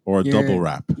or a double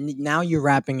wrap? Now you're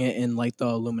wrapping it in like the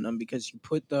aluminum because you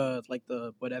put the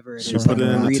whatever it is. You put it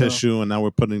in the tissue, and now we're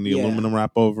putting the aluminum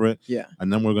wrap over it. Yeah.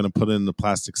 And then we're going to put it in the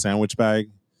plastic sandwich bag.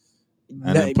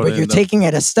 But you're taking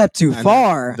it a step too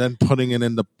far. Then putting it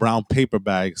in the brown paper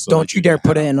bag. So don't you dare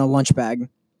put it in a lunch bag,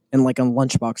 in like a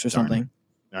lunchbox or something.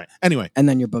 All right. Anyway. And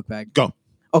then your book bag. Go.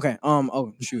 Okay.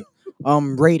 Oh shoot.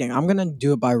 Rating. I'm gonna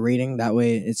do it by rating. That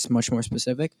way, it's much more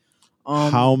specific.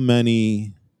 How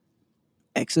many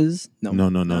X's? No.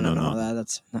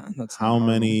 That's how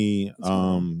many?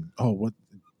 What?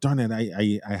 Darn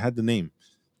it! I had the name.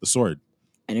 The sword.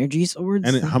 Energy swords.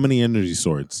 And how many energy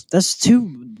swords? That's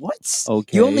 2. What?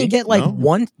 Okay. You only get like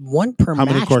one per match.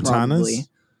 How many Cortanas?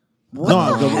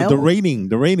 What the rating.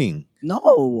 The rating.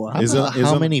 No.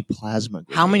 How many plasma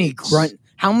grenades? How many grunt?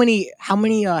 How many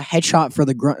headshot for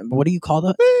the grunt? What do you call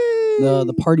that?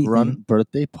 The party grunt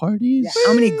birthday parties? Yeah,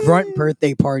 how many grunt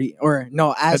birthday party? Or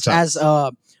no, as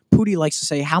Pooty likes to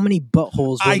say, how many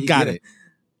buttholes? I got it.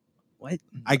 What?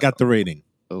 I got the rating.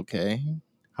 Okay.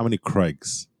 How many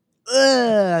Craigs?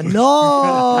 No.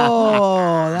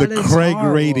 The Craig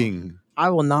horrible. rating. I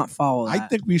will not follow that. I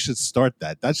think we should start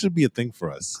that. That should be a thing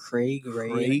for us. Craig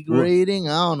rating. Craig rating?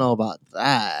 I don't know about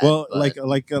that. Well, but- like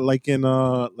in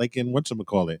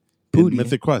whatchamacallit? Pootie. In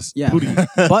Mythic Quest. Yeah. Pootie.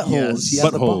 Buttholes. Yes. Yeah,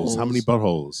 the Buttholes. How many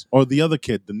buttholes? Or the other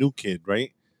kid, the new kid,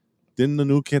 right? Didn't the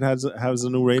new kid has a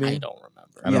new rating? I don't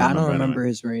remember. I Yeah, I don't don't remember remember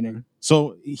his rating.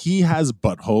 So he has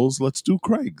buttholes. Let's do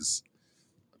Craig's.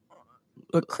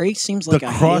 But Craig seems like the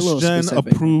a Halo cross-gen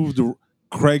specific. approved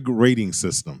Craig rating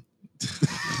system.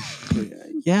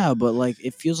 Yeah, but like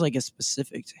it feels like it's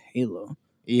specific to Halo.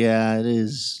 Yeah, it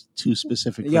is too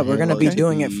specific. Yeah, for we're gonna Halo be to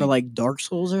doing it be- for like Dark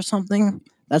Souls or something.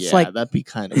 That's yeah, like that'd be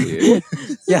kind of weird.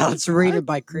 yeah, it's rated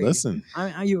by Craig. Listen,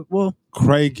 Well,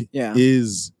 Craig yeah.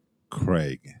 is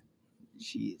Craig.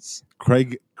 Jeez.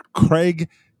 Craig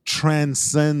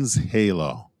transcends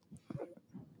Halo.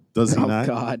 Does he Oh not?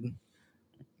 God.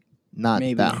 Not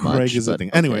Maybe. that much. Craig is a but thing.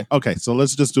 okay. Anyway, okay, so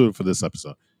let's just do it for this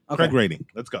episode. Okay. Craig rating.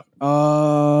 Let's go.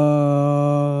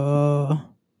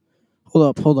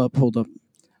 Hold up.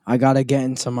 I gotta get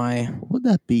into my. What would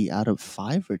that be out of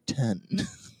 5 or 10?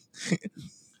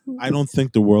 I don't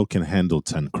think the world can handle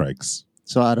 10 Craigs.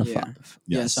 So out of Yeah. 5.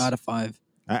 Yes, out of 5.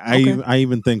 I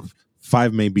even think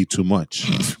 5 may be too much,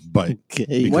 but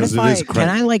Okay. What Because if it is Craig. can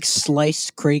I like slice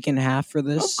Craig in half for of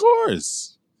this?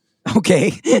 course, Okay.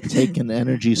 Take an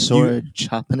energy sword,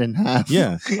 chop it in half.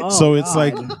 yeah. Oh, So it's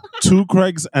like God. 2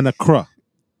 Craigs and a Kruh.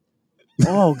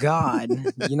 Oh God.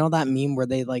 You know that meme where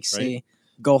they like say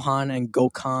Gohan and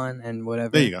Gokhan and whatever.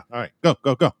 There you go. All right, go.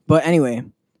 But anyway,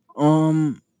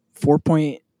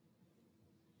 4.5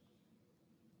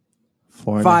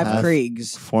 4.5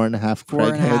 Craigs. 4.5 Four and a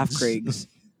half Craigheads. Craigs.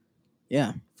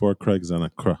 Yeah. 4 Craigs and a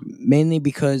Kruh. Mainly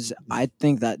because I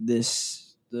think that the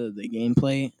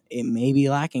gameplay, it may be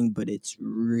lacking, but it's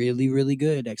really, really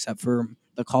good, except for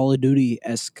the Call of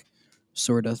Duty-esque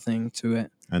sort of thing to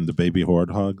it. And the baby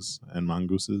horde hogs and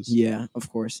mongooses. Yeah, of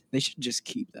course. They should just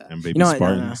keep that. And baby You know what? No,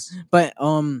 no, no. Spartans. But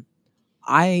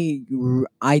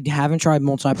I haven't tried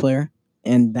multiplayer,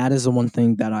 and that is the one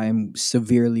thing that I am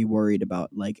severely worried about.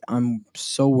 Like, I'm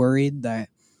so worried that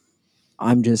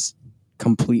I'm just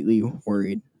completely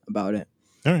worried about it.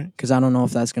 All right. Because I don't know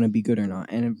if that's going to be good or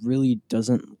not. And it really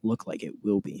doesn't look like it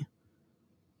will be.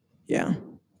 Yeah.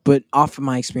 But off of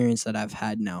my experience that I've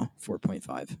had now,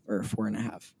 4.5 or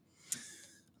 4.5.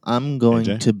 I'm going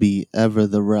AJ? to be ever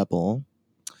the rebel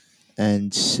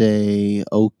and say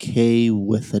okay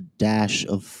with a dash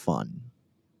of fun.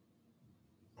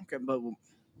 Okay, but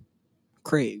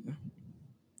Craig.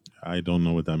 I don't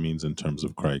know what that means in terms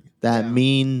of Craig. That Yeah.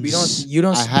 means You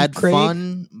don't I speak had Craig,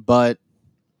 fun, but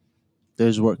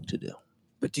there's work to do.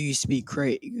 but do you speak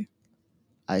Craig?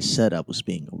 I said I was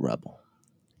being a rebel.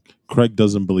 Craig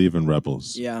doesn't believe in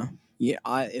rebels. Yeah. Yeah,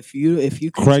 if you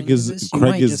Craig continue is this, you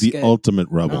Craig might is just the get- ultimate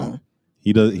rebel. No.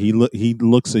 He does he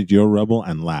looks at your rebel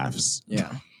and laughs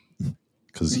Yeah.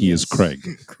 because he is Yes.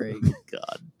 Craig. Craig,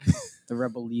 God. the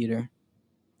rebel leader.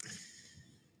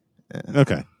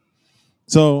 Okay.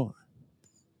 So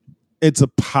it's a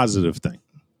positive thing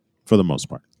for the most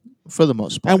part. For the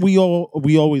most part. And we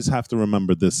always have to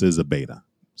remember this is a beta.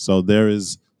 So there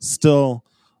is still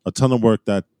a ton of work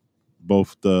that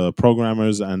both the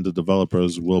programmers and the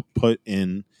developers will put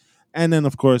in. And then,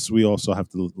 of course, we also have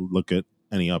to look at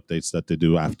any updates that they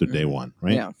do after day one,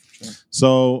 right? Yeah, for sure.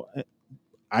 So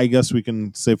I guess we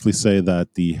can safely say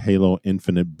that the Halo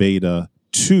Infinite Beta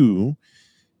 2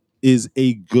 is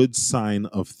a good sign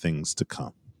of things to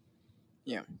come.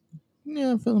 yeah,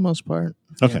 for the most part.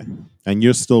 Okay. And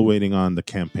you're still waiting on the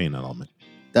campaign element.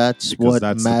 That's Because what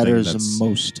that's the thing matters that's-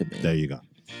 most to me. There you go.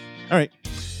 All right.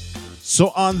 So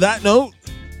on that note,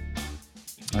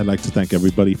 I'd like to thank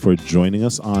everybody for joining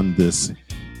us on this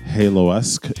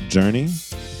Halo-esque journey.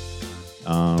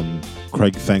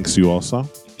 Craig thanks you also.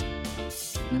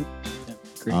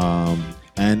 Great.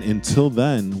 And until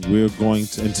then,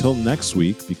 until next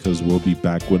week, because we'll be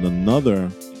back with another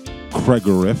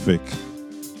Craigorific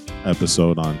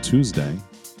episode on Tuesday.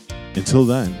 Until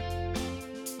then,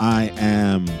 I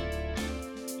am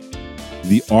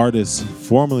the artist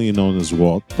formerly known as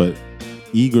Walt, but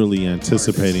eagerly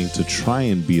anticipating to try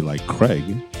and be like Craig.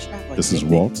 This is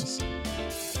Walt.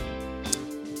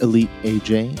 Elite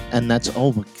AJ, and that's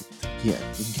yeah.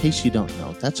 In case you don't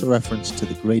know, that's a reference to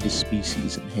the greatest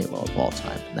species in Halo of all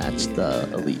time, and that's the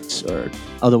Yeah. elites, or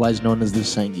otherwise known as the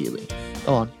Sangheili.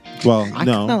 Go on. Well, I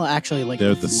no, kind of actually like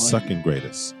they're the Flood. second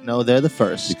greatest No, they're the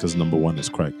first. because number one is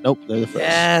Craig. Nope, they're the first.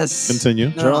 Yes. Continue.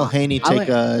 No, Gerald Haney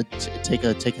I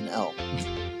take an L.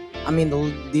 I mean,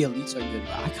 the elites are good,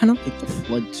 but I kind of like the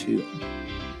Flood too.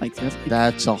 Like that's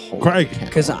That's a whole Craig. can of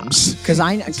because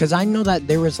worms. I know that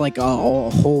there was like a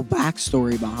whole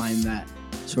backstory behind that.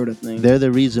 sort of thing. They're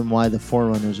the reason why the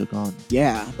Forerunners are gone.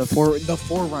 Yeah, the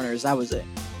Forerunners. That was it.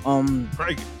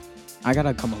 Craig. I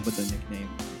gotta come up with a nickname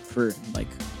for like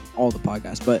all the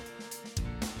podcasts, but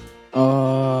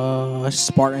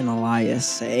Spartan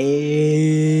Elias.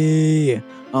 Hey.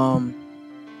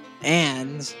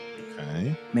 And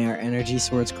Okay. may our energy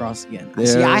swords cross again. There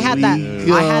See, I had that.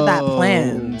 we I had that go.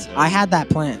 planned. I had that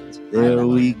planned. There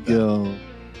we go.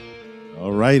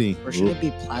 Alrighty. Or should it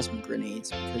be plasma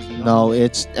grenades? Because you know, No,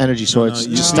 it's energy swords.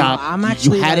 you- Just No, stop. I'm You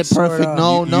actually, had like, it perfect. sorta-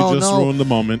 No, You no, just no. ruined the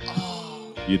moment.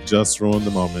 Oh. You just ruined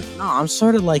the moment. No, I'm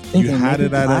sort of like thinking had maybe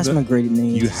it at plasma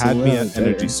grenades. You is had a me little at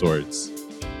energy better. swords.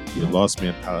 You lost me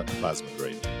at plasma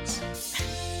grenades.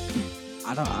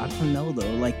 I don't know though.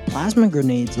 Like plasma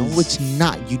grenades. No, is, it's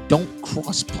not. You don't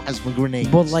cross plasma grenades.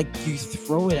 But like you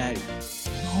throw it at,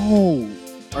 no,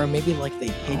 or maybe like they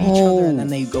hit each other and then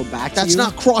No. they go back. that's to you.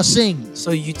 not crossing.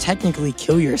 So you technically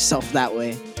kill yourself that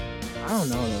way. I don't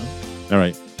know though. All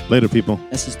right. Later, people.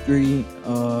 SS3.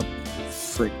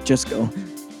 Frick. Just go.